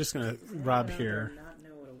now I'm just going to, Rob here,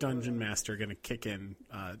 Dungeon Master, going to kick in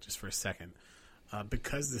just for a second.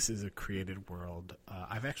 Because this is a created world,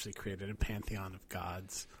 I've actually created a pantheon of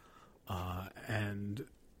gods. And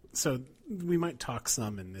so we might talk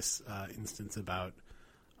some in this instance about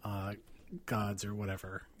gods or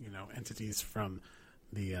whatever, entities from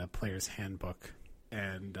the player's handbook.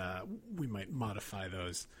 And we might modify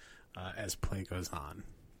those as play goes on.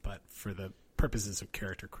 But for the purposes of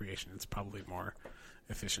character creation, it's probably more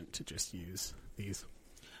efficient to just use these.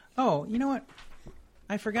 Oh, you know what?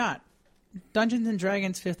 I forgot. Dungeons and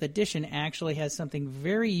Dragons 5th edition actually has something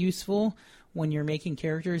very useful when you're making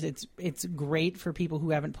characters. It's great for people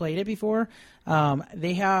who haven't played it before.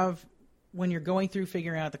 They have, when you're going through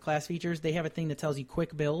figuring out the class features, they have a thing that tells you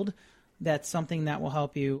quick build. That's something that will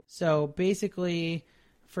help you. So basically,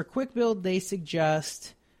 for quick build, they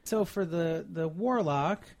suggest... So for the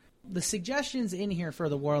Warlock, the suggestions in here for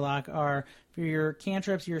the Warlock are, for your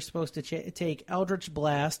cantrips, you're supposed to take Eldritch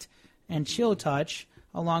Blast and Chill Touch,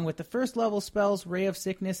 along with the first level spells, Ray of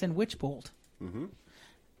Sickness and Witch Bolt. Mm-hmm.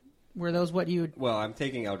 Were those what you... Well, I'm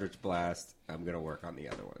taking Eldritch Blast. I'm going to work on the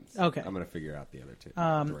other ones. Okay. I'm going to figure out the other two.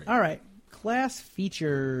 All right. Class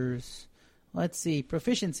features. Let's see.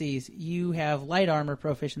 Proficiencies. You have light armor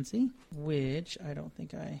proficiency, which I don't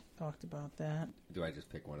think I talked about that. Do I just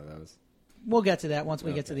pick one of those? We'll get to that once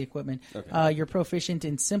we get Okay. to the equipment. Okay. You're proficient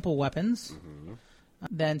in simple weapons. Mm-hmm.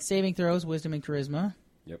 Then saving throws, wisdom, and charisma.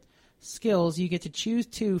 Yep. Skills, you get to choose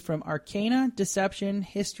 2 from Arcana, Deception,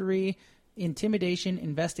 History, Intimidation,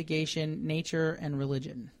 Investigation, Nature, and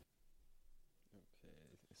Religion.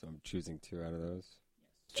 So I'm choosing 2 out of those.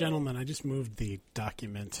 Gentlemen, I just moved the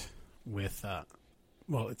document with,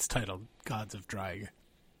 it's titled Gods of Drag.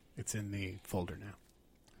 It's in the folder now.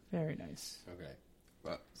 Very nice.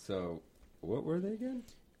 Okay. So what were they again?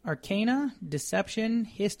 Arcana, Deception,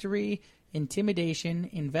 History, Intimidation,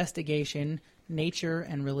 Investigation, Nature,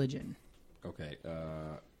 and Religion. Okay.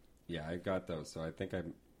 Yeah, I got those. So I think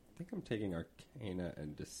I'm taking Arcana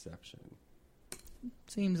and Deception.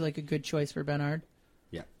 Seems like a good choice for Bernard.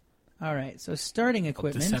 Yeah. All right, so starting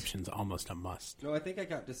equipment. Deception's almost a must. No, I think I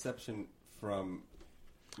got deception from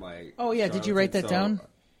my. Oh, yeah, did you write that charlatan, down?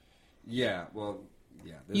 Yeah, well,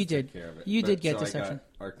 yeah. This You took did. Care of it. You But- did get so deception.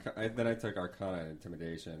 Then I took Arcana and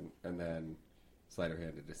Intimidation, and then Sleight of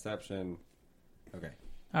Hand and Deception. Okay.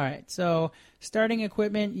 All right, so starting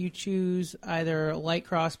equipment, you choose either light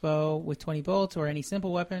crossbow with 20 bolts or any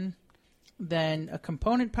simple weapon, then a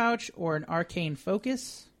component pouch or an arcane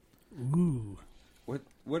focus. Ooh.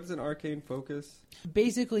 What is an arcane focus?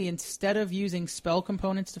 Basically, instead of using spell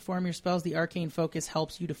components to form your spells, the arcane focus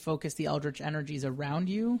helps you to focus the eldritch energies around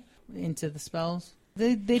you into the spells.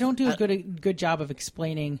 They don't do a good job of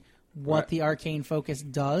explaining what Right. the arcane focus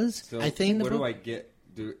does. So I think- what do I get?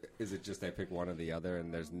 Is it just I pick one or the other,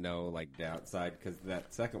 and there's no like downside? Because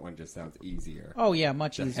that second one just sounds easier. Oh yeah,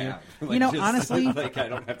 much to easier. have. You Like, know, just, honestly, like I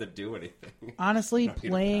don't have to do anything. honestly, Not need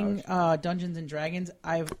a playing Dungeons and Dragons,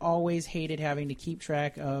 I've always hated having to keep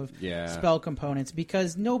track of Yeah. spell components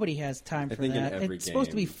because nobody has time for think in that. every It's supposed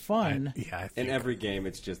to be game, fun. I In think. every game,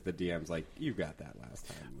 it's just the DM's like, you got that last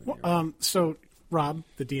time. when Well, you were-" so Rob,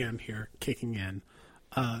 the DM here, kicking in.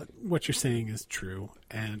 What you're saying is true,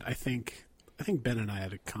 and I think Ben and I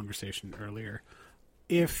had a conversation earlier.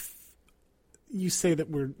 If you say that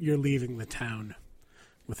you're leaving the town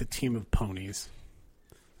with a team of ponies,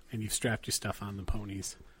 and you've strapped your stuff on the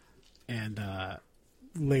ponies, and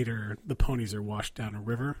later the ponies are washed down a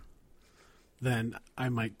river, then I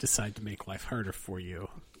might decide to make life harder for you.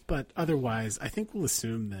 But otherwise, I think we'll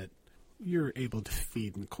assume that you're able to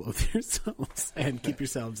feed and clothe yourselves and keep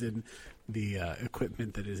yourselves in the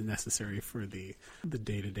equipment that is necessary for the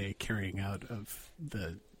day-to-day carrying out of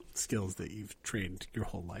the skills that you've trained your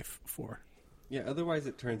whole life for. Yeah, otherwise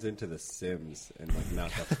it turns into The Sims, and like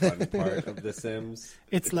not the fun part of The Sims.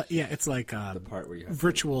 It's like The part where you have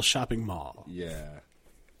virtual shopping mall. Yeah,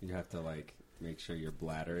 you have to like make sure your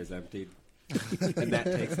bladder is emptied, and that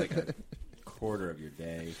takes like a quarter of your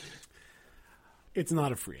day. It's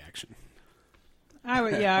not a free action.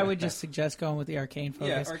 I would just suggest going with the arcane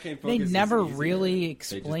focus. arcane They focus is never easier. really They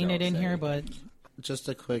just explain it don't in say. here, but Just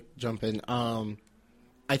a quick jump in.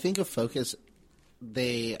 I think a focus.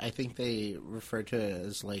 I think they refer to it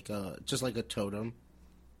as like just like a totem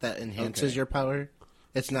that enhances Okay. your power.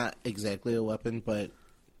 It's not exactly a weapon, but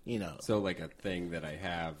you know. So like a thing that I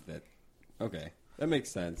have that. Okay, that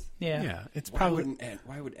makes sense. yeah. Yeah, it's Why probably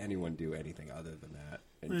why would anyone do anything other than that?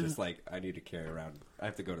 And just like I need to carry around. I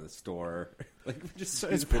have to go to the store. Like just so.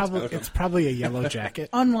 use It's the probably totem. it's probably a yellow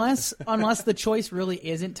jacket. Unless the choice really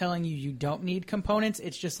isn't telling you don't need components,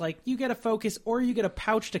 it's just like you get a focus or you get a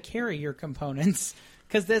pouch to carry your components.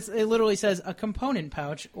 Because it literally says a component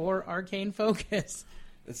pouch or arcane focus.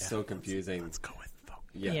 It's so confusing. Let's go with focus.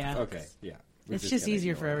 Yeah. Okay. Yeah. We're It's just gonna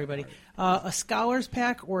easier ignore for that everybody. part. A scholar's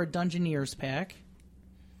pack or a dungeoneer's pack.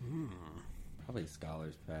 Probably a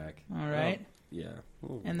scholar's pack. All right. Oh, yeah.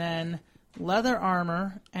 Ooh. And then leather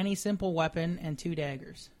armor, any simple weapon, and 2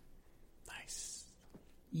 daggers. Nice.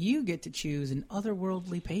 You get to choose an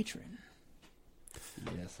otherworldly patron.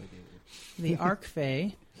 Yes, I do. The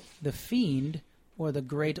Archfey, the Fiend, or the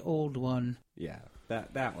Great Old One. Yeah,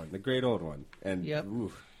 that one, the great old one. And Yep.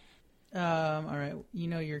 oof, All right, you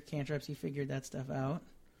know your cantrips. You figured that stuff out.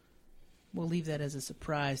 We'll leave that as a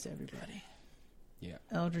surprise to everybody. yeah.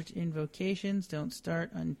 Eldritch invocations don't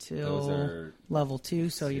start Those until are level 2,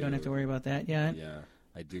 so you don't have to worry about that yet. yeah.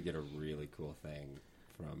 I do get a really cool thing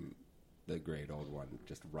from the great old one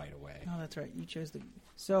just right away. Oh, that's right. You chose the.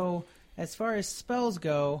 So, as far as spells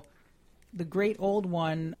go, the Great Old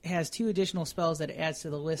One has 2 additional spells that it adds to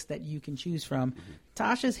the list that you can choose from.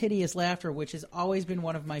 Tasha's Hideous Laughter, which has always been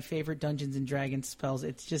one of my favorite Dungeons and Dragons spells.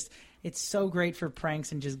 It's so great for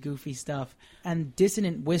pranks and just goofy stuff. And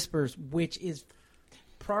Dissonant Whispers, which is,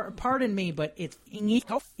 pardon me, but it's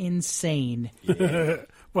insane.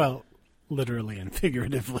 Well, literally and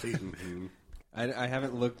figuratively. I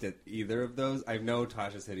haven't looked at either of those. I know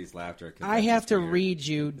Tasha's Hideous Laughter. 'Cause I that's have just to weird. read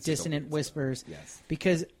you It's Dissonant so- Whispers. Yes.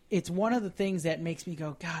 Because it's one of the things that makes me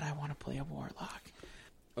go, God, I want to play a warlock.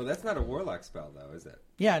 Oh, that's not a warlock spell though, is it?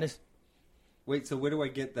 Yeah, it is. Wait, so where do I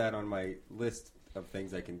get that on my list of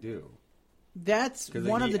things I can do? That's Because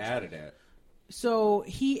one of he the. added it. So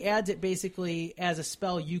he adds it basically as a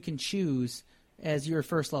spell you can choose as your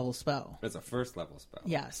first level spell. It's a first level spell.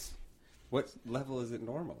 Yes. What level is it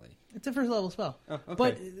normally? It's a first level spell. Oh, okay.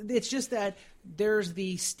 But it's just that there's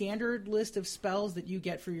the standard list of spells that you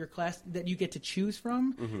get for your class that you get to choose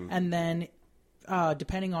from. And then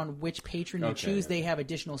depending on which patron you Okay, choose, okay. they have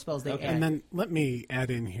additional spells they add. And then let me add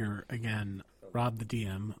in here again, Rob the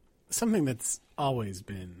DM, something that's always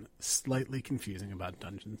been slightly confusing about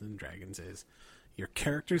Dungeons and Dragons is your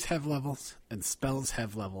characters have levels and spells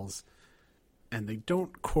have levels, and they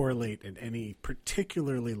don't correlate in any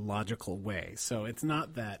particularly logical way. So it's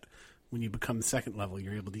not that when you become second level,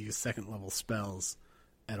 you're able to use second level spells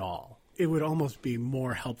at all. It would almost be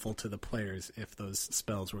more helpful to the players if those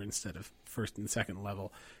spells were instead of first and second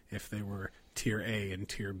level, if they were tier A and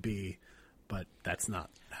tier B, but that's not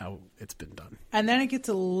how it's been done. And then it gets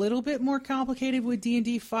a little bit more complicated with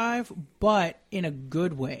D&D 5, but in a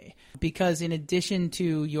good way. Because in addition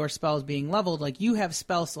to your spells being leveled, like you have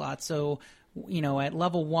spell slots, so at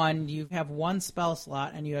level 1, you have 1 spell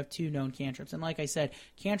slot and you have 2 known cantrips. And like I said,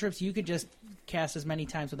 cantrips you could just cast as many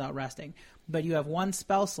times without resting. But you have 1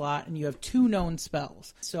 spell slot and you have 2 known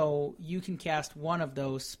spells. So you can cast one of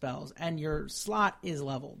those spells. And your slot is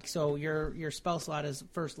leveled. So your spell slot is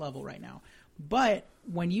first level right now. But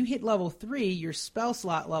when you hit level 3, your spell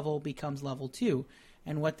slot level becomes level 2.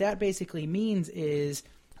 And what that basically means is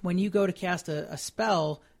when you go to cast a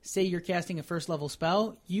spell, say you're casting a first level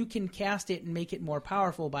spell, you can cast it and make it more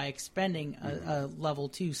powerful by expending a level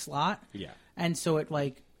 2 slot. Yeah. And so it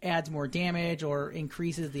adds more damage or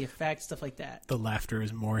increases the effect, stuff like that. The laughter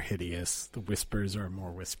is more hideous. The whispers are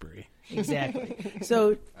more whispery. Exactly.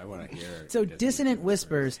 So I want to hear. So dissonant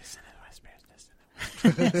whispers.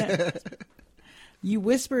 You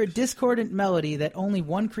whisper a discordant melody that only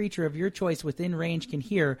one creature of your choice within range can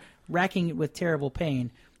hear, racking it with terrible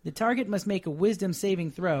pain. The target must make a wisdom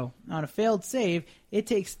saving throw. On a failed save, it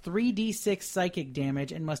takes 3d6 psychic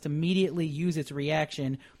damage and must immediately use its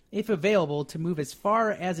reaction, if available, to move as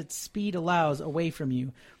far as its speed allows away from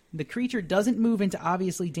you. The creature doesn't move into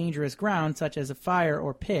obviously dangerous ground, such as a fire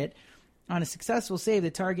or pit. On a successful save,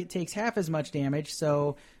 the target takes half as much damage,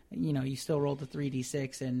 so you still roll the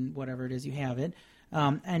 3d6 and whatever it is you have it,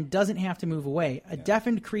 and doesn't have to move away. A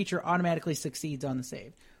deafened creature automatically succeeds on the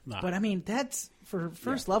save. Nah. But I mean, that's for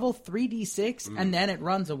first level 3d6, and then it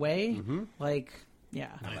runs away. Yeah,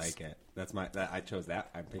 I like it. I chose that.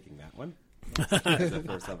 I'm picking that one as a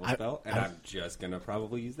first level spell, and I'm just gonna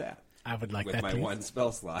probably use that. I would like with that my too. 1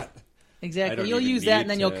 spell slot. Exactly. You'll use that, and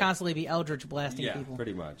then you'll constantly be Eldritch blasting Yeah, people.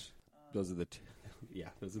 pretty much. Those are the two. Yeah,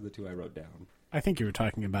 those are the 2 I wrote down. I think you were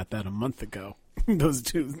talking about that a month ago. Those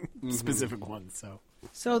 2 specific ones.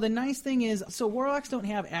 So the nice thing is, warlocks don't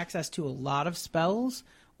have access to a lot of spells,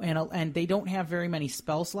 and they don't have very many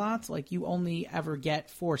spell slots. Like, you only ever get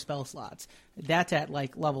 4 spell slots. That's at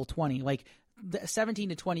level 20. Like 17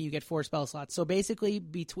 to 20, you get 4 spell slots. So basically,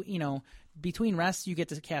 between rests, you get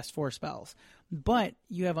to cast 4 spells. But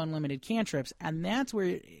you have unlimited cantrips, and that's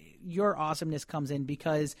where your awesomeness comes in,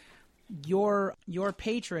 because your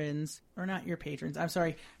patrons, or not your patrons, I'm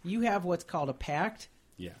sorry, you have what's called a pact.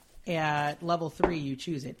 Yeah. At level 3, you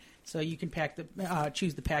choose it. So you can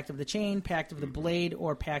choose the Pact of the Chain, Pact of the Blade,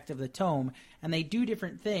 or Pact of the Tome. And they do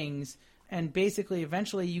different things. And basically,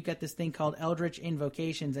 eventually, you get this thing called Eldritch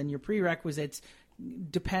Invocations. And your prerequisites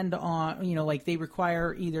depend on, they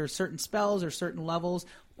require either certain spells or certain levels,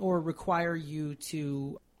 or require you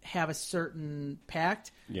to have a certain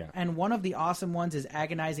pact. Yeah. And one of the awesome ones is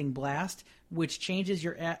Agonizing Blast, which changes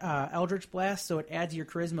your Eldritch Blast, so it adds your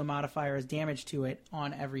Charisma modifier as damage to it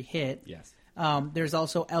on every hit. Yes. There's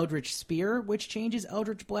also Eldritch Spear, which changes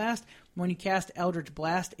Eldritch Blast. When you cast Eldritch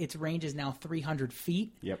Blast, its range is now 300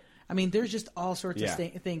 feet. Yep. I mean, there's just all sorts of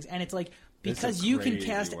things. And it's like, because There's some you can crazy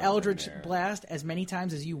cast ones in Eldritch there. Blast as many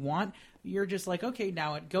times as you want, you're just like, okay,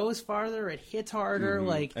 now it goes farther, it hits harder.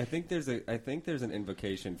 Like, I think there's an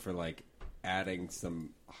invocation for adding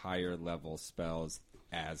some higher level spells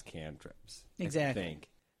as cantrips. Exactly. I think,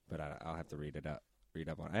 but I'll have to read up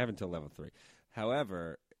on it. I have until level 3.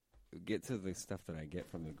 However, get to the stuff that I get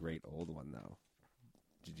from the Great Old One, though.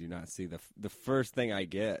 Did you not see the first thing I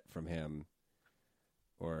get from him,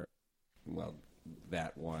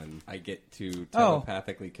 that one, I get to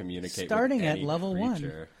telepathically communicate starting with at any level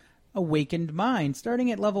creature. 1. Awakened Mind.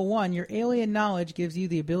 Starting at level 1, your alien knowledge gives you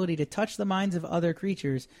the ability to touch the minds of other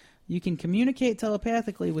creatures. You can communicate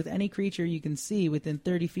telepathically with any creature you can see within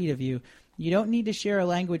 30 feet of you. You don't need to share a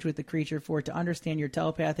language with the creature for it to understand your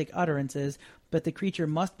telepathic utterances, but the creature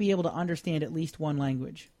must be able to understand at least one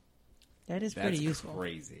language. That's pretty useful.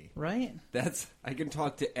 Crazy. Right? I can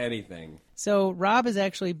talk to anything. So Rob is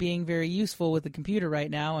actually being very useful with the computer right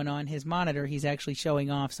now, and on his monitor he's actually showing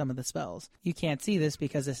off some of the spells. You can't see this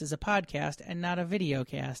because this is a podcast and not a video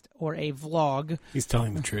cast or a vlog. He's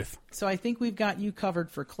telling the truth. So I think we've got you covered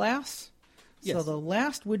for class. Yes. So the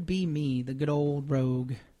last would be me, the good old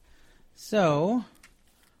rogue. So,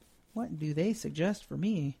 what do they suggest for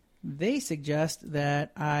me? They suggest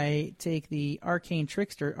that I take the Arcane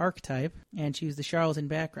Trickster archetype and choose the Charlatan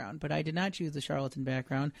background, but I did not choose the Charlatan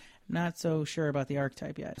background. I'm not so sure about the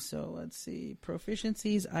archetype yet. So let's see.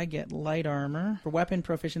 Proficiencies, I get light armor. For weapon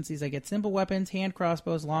proficiencies, I get simple weapons, hand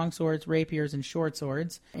crossbows, long swords, rapiers, and short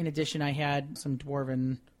swords. In addition, I had some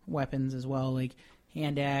dwarven weapons as well, like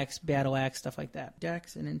hand axe, battle axe, stuff like that.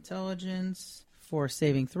 Dex and intelligence for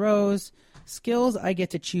saving throws. Skills, I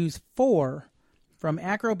get to choose 4 from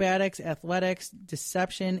acrobatics, athletics,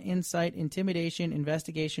 deception, insight, intimidation,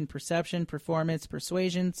 investigation, perception, performance,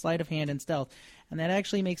 persuasion, sleight of hand, and stealth. And that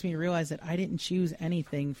actually makes me realize that I didn't choose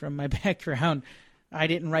anything from my background. I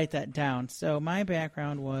didn't write that down. So my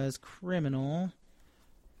background was criminal,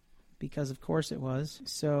 because of course it was.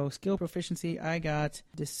 So skill proficiency, I got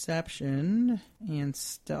deception and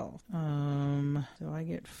stealth. So I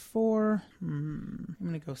get 4. I'm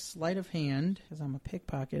going to go sleight of hand because I'm a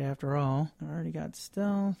pickpocket after all. I already got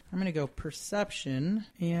stealth. I'm going to go perception,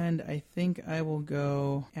 and I think I will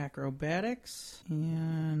go acrobatics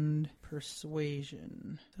and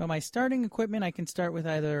persuasion. So my starting equipment, I can start with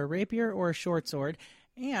either a rapier or a short sword.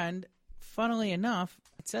 And funnily enough,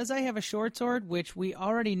 it says I have a short sword, which we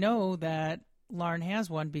already know that Larn has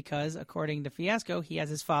one because, according to Fiasco, he has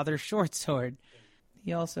his father's short sword.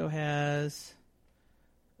 He also has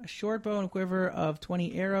a short bow and quiver of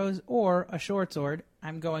 20 arrows or a short sword.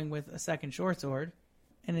 I'm going with a second short sword.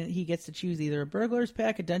 And then he gets to choose either a burglar's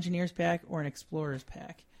pack, a dungeoneer's pack, or an explorer's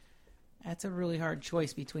pack. That's a really hard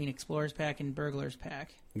choice between explorer's pack and burglar's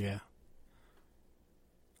pack. Yeah.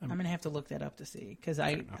 I'm going to have to look that up to see, because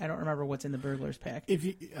I don't remember what's in the burglar's pack. If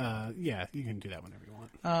you, yeah, you can do that whenever you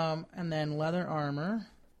want. And then leather armor.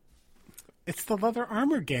 It's the leather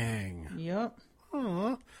armor gang. Yep.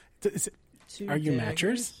 Aw. Are you daggers.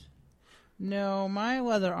 matchers? No, my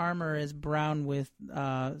leather armor is brown with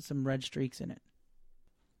some red streaks in it.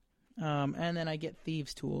 And then I get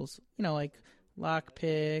thieves' tools, like lock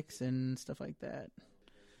picks and stuff like that.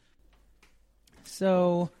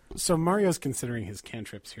 So Mario's considering his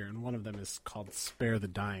cantrips here, and one of them is called Spare the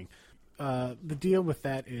Dying. The deal with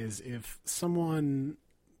that is if someone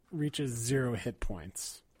reaches 0 hit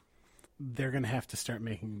points, they're going to have to start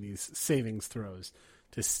making these savings throws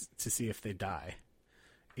to see if they die.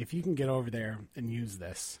 If you can get over there and use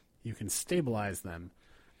this, you can stabilize them,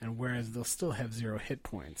 and whereas they'll still have 0 hit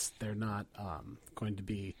points, they're not going to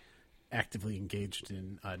be actively engaged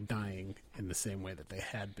in dying in the same way that they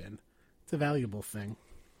had been. It's a valuable thing,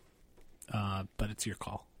 but it's your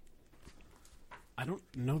call. I don't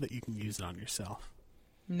know that you can use it on yourself.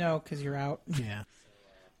 no, because you're out. Yeah.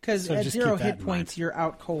 Because So at just 0 keep that hit in points, mind. you're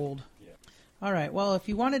out cold. All right. Well, if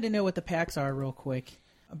you wanted to know what the packs are real quick,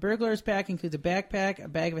 a burglar's pack includes a backpack, a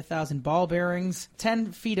bag of 1,000 ball bearings,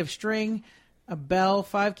 10 feet of string, a bell,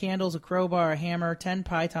 5 candles, a crowbar, a hammer, 10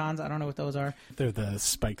 pythons. I don't know what those are. They're the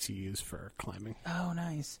spikes you use for climbing. Oh,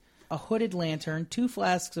 nice. A hooded lantern, 2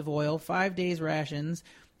 flasks of oil, 5 days' rations,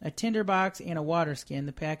 a tinderbox, and a water skin.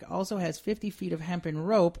 The pack also has 50 feet of hempen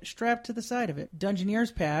rope strapped to the side of it.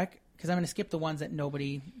 Dungeoneer's pack, because I'm going to skip the ones that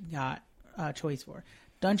nobody got choice for.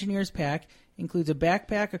 Dungeoneer's pack includes a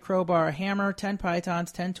backpack, a crowbar, a hammer, 10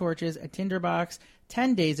 pythons, 10 torches, a tinderbox,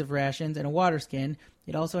 10 days of rations, and a water skin.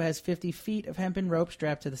 It also has 50 feet of hempen rope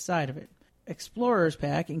strapped to the side of it. Explorer's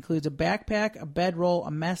pack includes a backpack, a bedroll,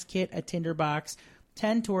 a mess kit, a tinderbox,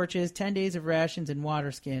 10 torches, 10 days of rations, and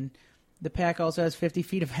water skin. The pack also has 50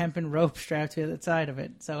 feet of hempen rope strapped to the side of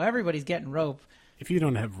it. So everybody's getting rope. If you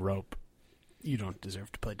don't have rope, you don't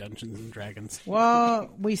deserve to play Dungeons and Dragons.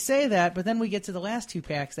 Well, we say that, but then we get to the last 2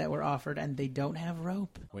 packs that were offered, and they don't have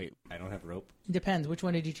rope. Wait, I don't have rope? Depends. Which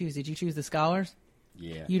one did you choose? Did you choose the Scholars?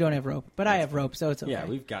 Yeah. You don't have rope, but I have rope, so it's okay. Yeah,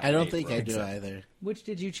 we've got I don't eight think I ropes. do either. Which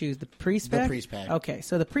did you choose? The Priest The pack? Priest pack. Okay,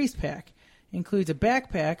 so the Priest pack includes a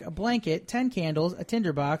backpack, a blanket, 10 candles, a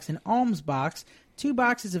tinderbox, an alms box, 2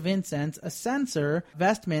 boxes of incense, a censer,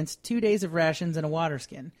 vestments, 2 days of rations, and a water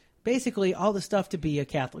skin. Basically, all the stuff to be a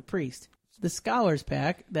Catholic priest. The Scholars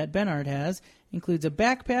Pack that Bernard has includes a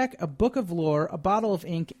backpack, a book of lore, a bottle of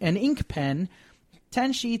ink, an ink pen,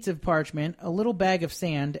 10 sheets of parchment, a little bag of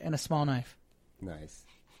sand, and a small knife. Nice.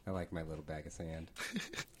 I like my little bag of sand.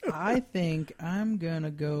 I think I'm going to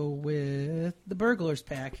go with the Burglar's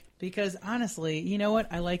Pack because, honestly, you know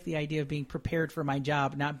what? I like the idea of being prepared for my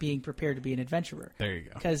job, not being prepared to be an adventurer. There you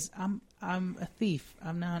go. Because I'm a thief.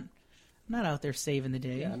 I'm not out there saving the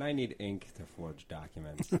day. Yeah, and I need ink to forge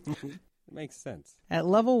documents. It makes sense. At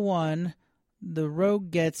level 1, the rogue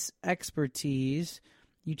gets expertise.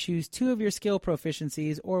 You choose 2 of your skill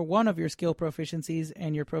proficiencies or 1 of your skill proficiencies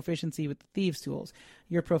and your proficiency with the thieves' tools.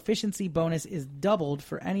 Your proficiency bonus is doubled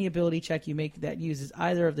for any ability check you make that uses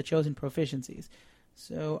either of the chosen proficiencies.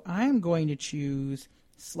 So I'm going to choose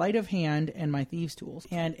Sleight of Hand and my Thieves' Tools.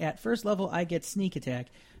 And at first level, I get Sneak Attack.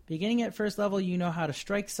 Beginning at first level, you know how to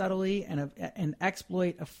strike subtly and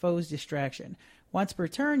exploit a foe's distraction. Once per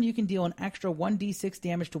turn, you can deal an extra 1d6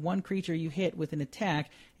 damage to one creature you hit with an attack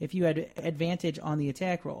if you had advantage on the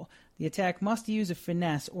attack roll. The attack must use a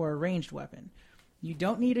finesse or a ranged weapon. You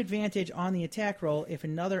don't need advantage on the attack roll if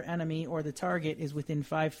another enemy or the target is within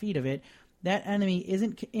 5 feet of it. That enemy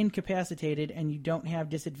isn't incapacitated and you don't have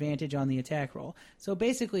disadvantage on the attack roll. So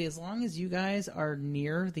basically, as long as you guys are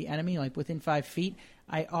near the enemy, like within 5 feet,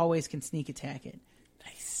 I always can sneak attack it.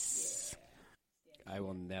 Nice. I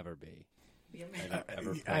will never be. I don't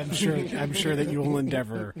ever play. I'm sure that you will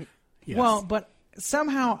endeavor. Yes. Well, but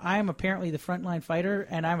somehow I'm apparently the frontline fighter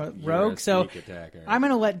and I'm a You're rogue, a so sneak attacker. I'm going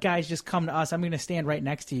to let guys just come to us. I'm going to stand right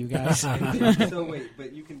next to you guys. So wait,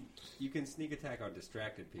 but you can sneak attack on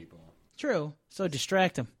distracted people. True. So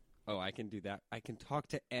distract them. Oh, I can do that. I can talk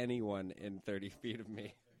to anyone in 30 feet of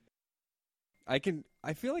me. I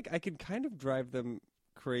feel like I can kind of drive them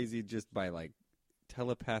crazy just by like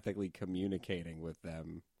telepathically communicating with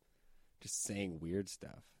them, just saying weird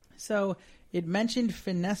stuff. So it mentioned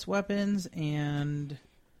finesse weapons and...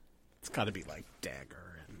 It's got to be like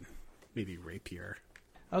dagger and maybe rapier.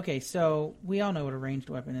 Okay, so we all know what a ranged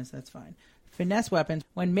weapon is. That's fine. Finesse weapons.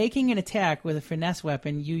 When making an attack with a finesse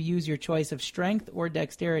weapon, you use your choice of strength or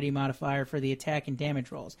dexterity modifier for the attack and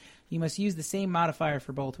damage rolls. You must use the same modifier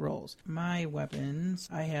for both rolls. My weapons,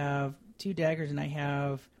 I have 2 daggers and I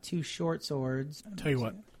have 2 short swords. Tell you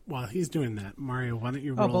what, while he's doing that, Mario, why don't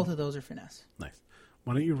you roll... Oh, both of those are finesse. Nice.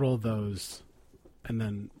 Why don't you roll those and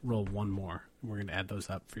then roll one more? We're going to add those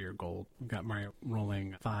up for your gold. We've got Mario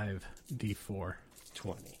rolling 5d4.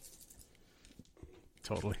 20.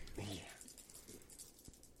 Totally. Yeah.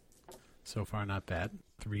 So far, not bad.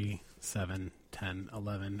 3, 7, 10,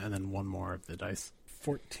 11, and then one more of the dice.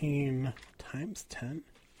 14 times 10?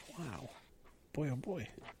 Wow. Boy, oh boy.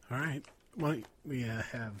 All right. Why don't we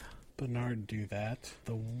have Bernard do that?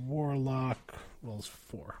 The Warlock rolls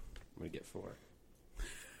 4. I'm going to get 4.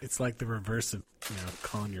 It's like the reverse of,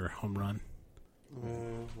 calling your home run.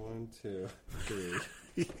 1, 2,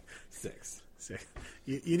 3, 6.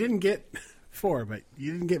 You didn't get 4, but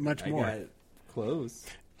you didn't get much more. I got close.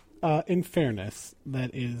 In fairness,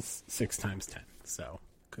 that is 6 times 10, so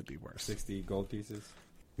could be worse. 60 gold pieces.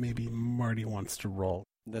 Maybe Marty wants to roll.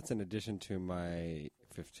 That's in addition to my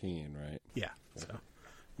 15, right? Yeah. So,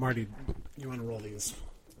 Marty, you want to roll these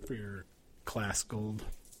for your class gold?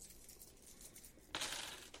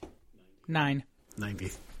 9.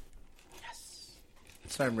 90.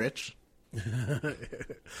 So I'm rich.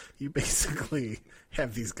 You basically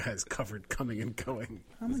have these guys covered coming and going.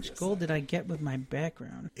 How much gold did I get with my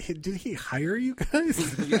background? Did he hire you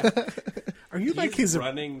guys? Yeah. Are you like He's his?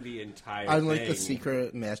 running the entire I'm thing. like the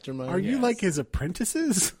secret mastermind. Are you Yes. like his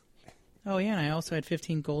apprentices? Oh, yeah, and I also had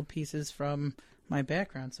 15 gold pieces from my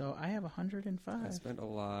background, so I have 105. I spent a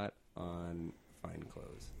lot on fine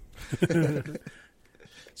clothes.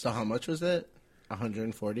 So how much was it?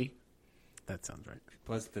 140? That sounds right.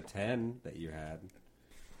 Plus the 10 that you had,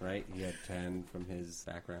 right? He had 10 from his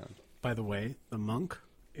background. By the way, the monk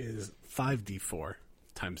is 5d4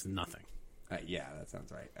 times nothing. Yeah, that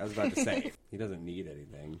sounds right. I was about to say, he doesn't need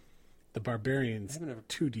anything. The barbarian's I've never-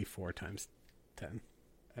 2d4 times 10.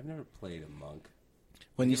 I've never played a monk.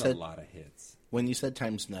 When you He had said a lot of hits. when you said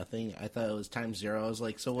times nothing, I thought it was times 0. I was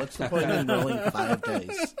like, so what's the point in rolling 5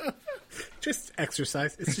 dice? Just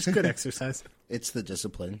exercise. It's just good exercise. It's the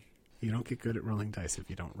discipline. You don't get good at rolling dice if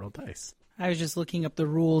you don't roll dice. I was just looking up the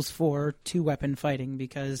rules for 2-weapon fighting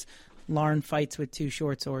because Larn fights with 2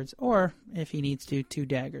 short swords, or, if he needs to, 2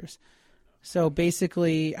 daggers. So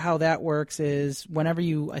basically how that works is whenever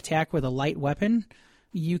you attack with a light weapon,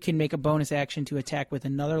 you can make a bonus action to attack with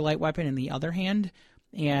another light weapon in the other hand,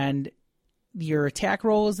 and your attack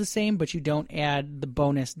roll is the same, but you don't add the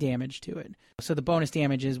bonus damage to it. So the bonus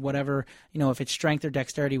damage is whatever, if it's strength or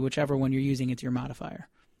dexterity, whichever one you're using, it's your modifier.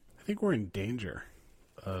 I think we're in danger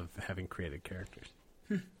of having created characters.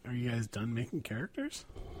 Are you guys done making characters?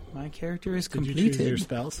 My character is Did completed. you choose your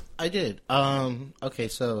spells? I did. Okay,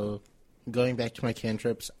 so going back to my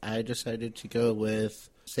cantrips, I decided to go with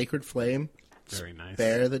Sacred Flame, Very nice.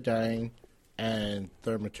 Spare the Dying, and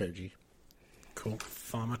Thaumaturgy. Cool.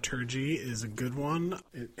 Thaumaturgy is a good one.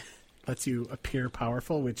 It lets you appear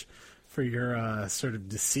powerful, which for your sort of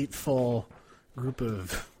deceitful group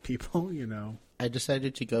of people, I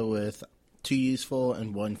decided to go with 2 useful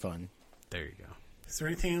and 1 fun. There you go. Is there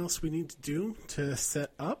anything else we need to do to set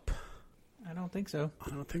up? I don't think so. I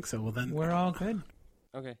don't think so. Well, then We're all good.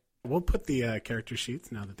 Okay. we'll put the character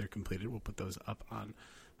sheets, now that they're completed, we'll put those up on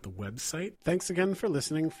the website. Thanks again for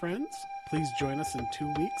listening, friends. Please join us in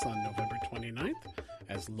 2 weeks on November 29th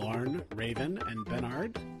as Larn, Raven, and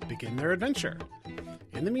Bernard begin their adventure.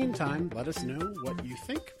 In the meantime, let us know what you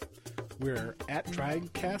think. We're at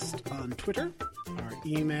Dragcast on Twitter. Our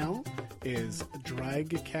email is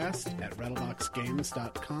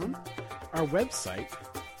dragcast@rattleboxgames.com. Our website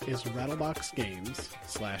is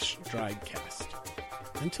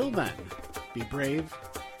rattleboxgames/dragcast. Until then, be brave,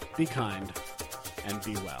 be kind, and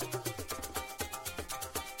be well.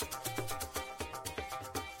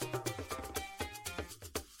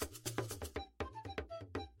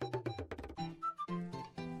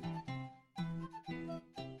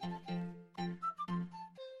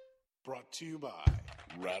 Brought to you by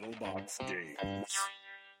Rattlebox Games.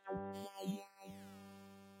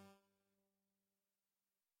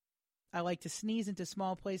 I like to sneeze into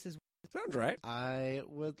small places. Sounds right. I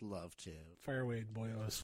would love to. Fire away, boyos.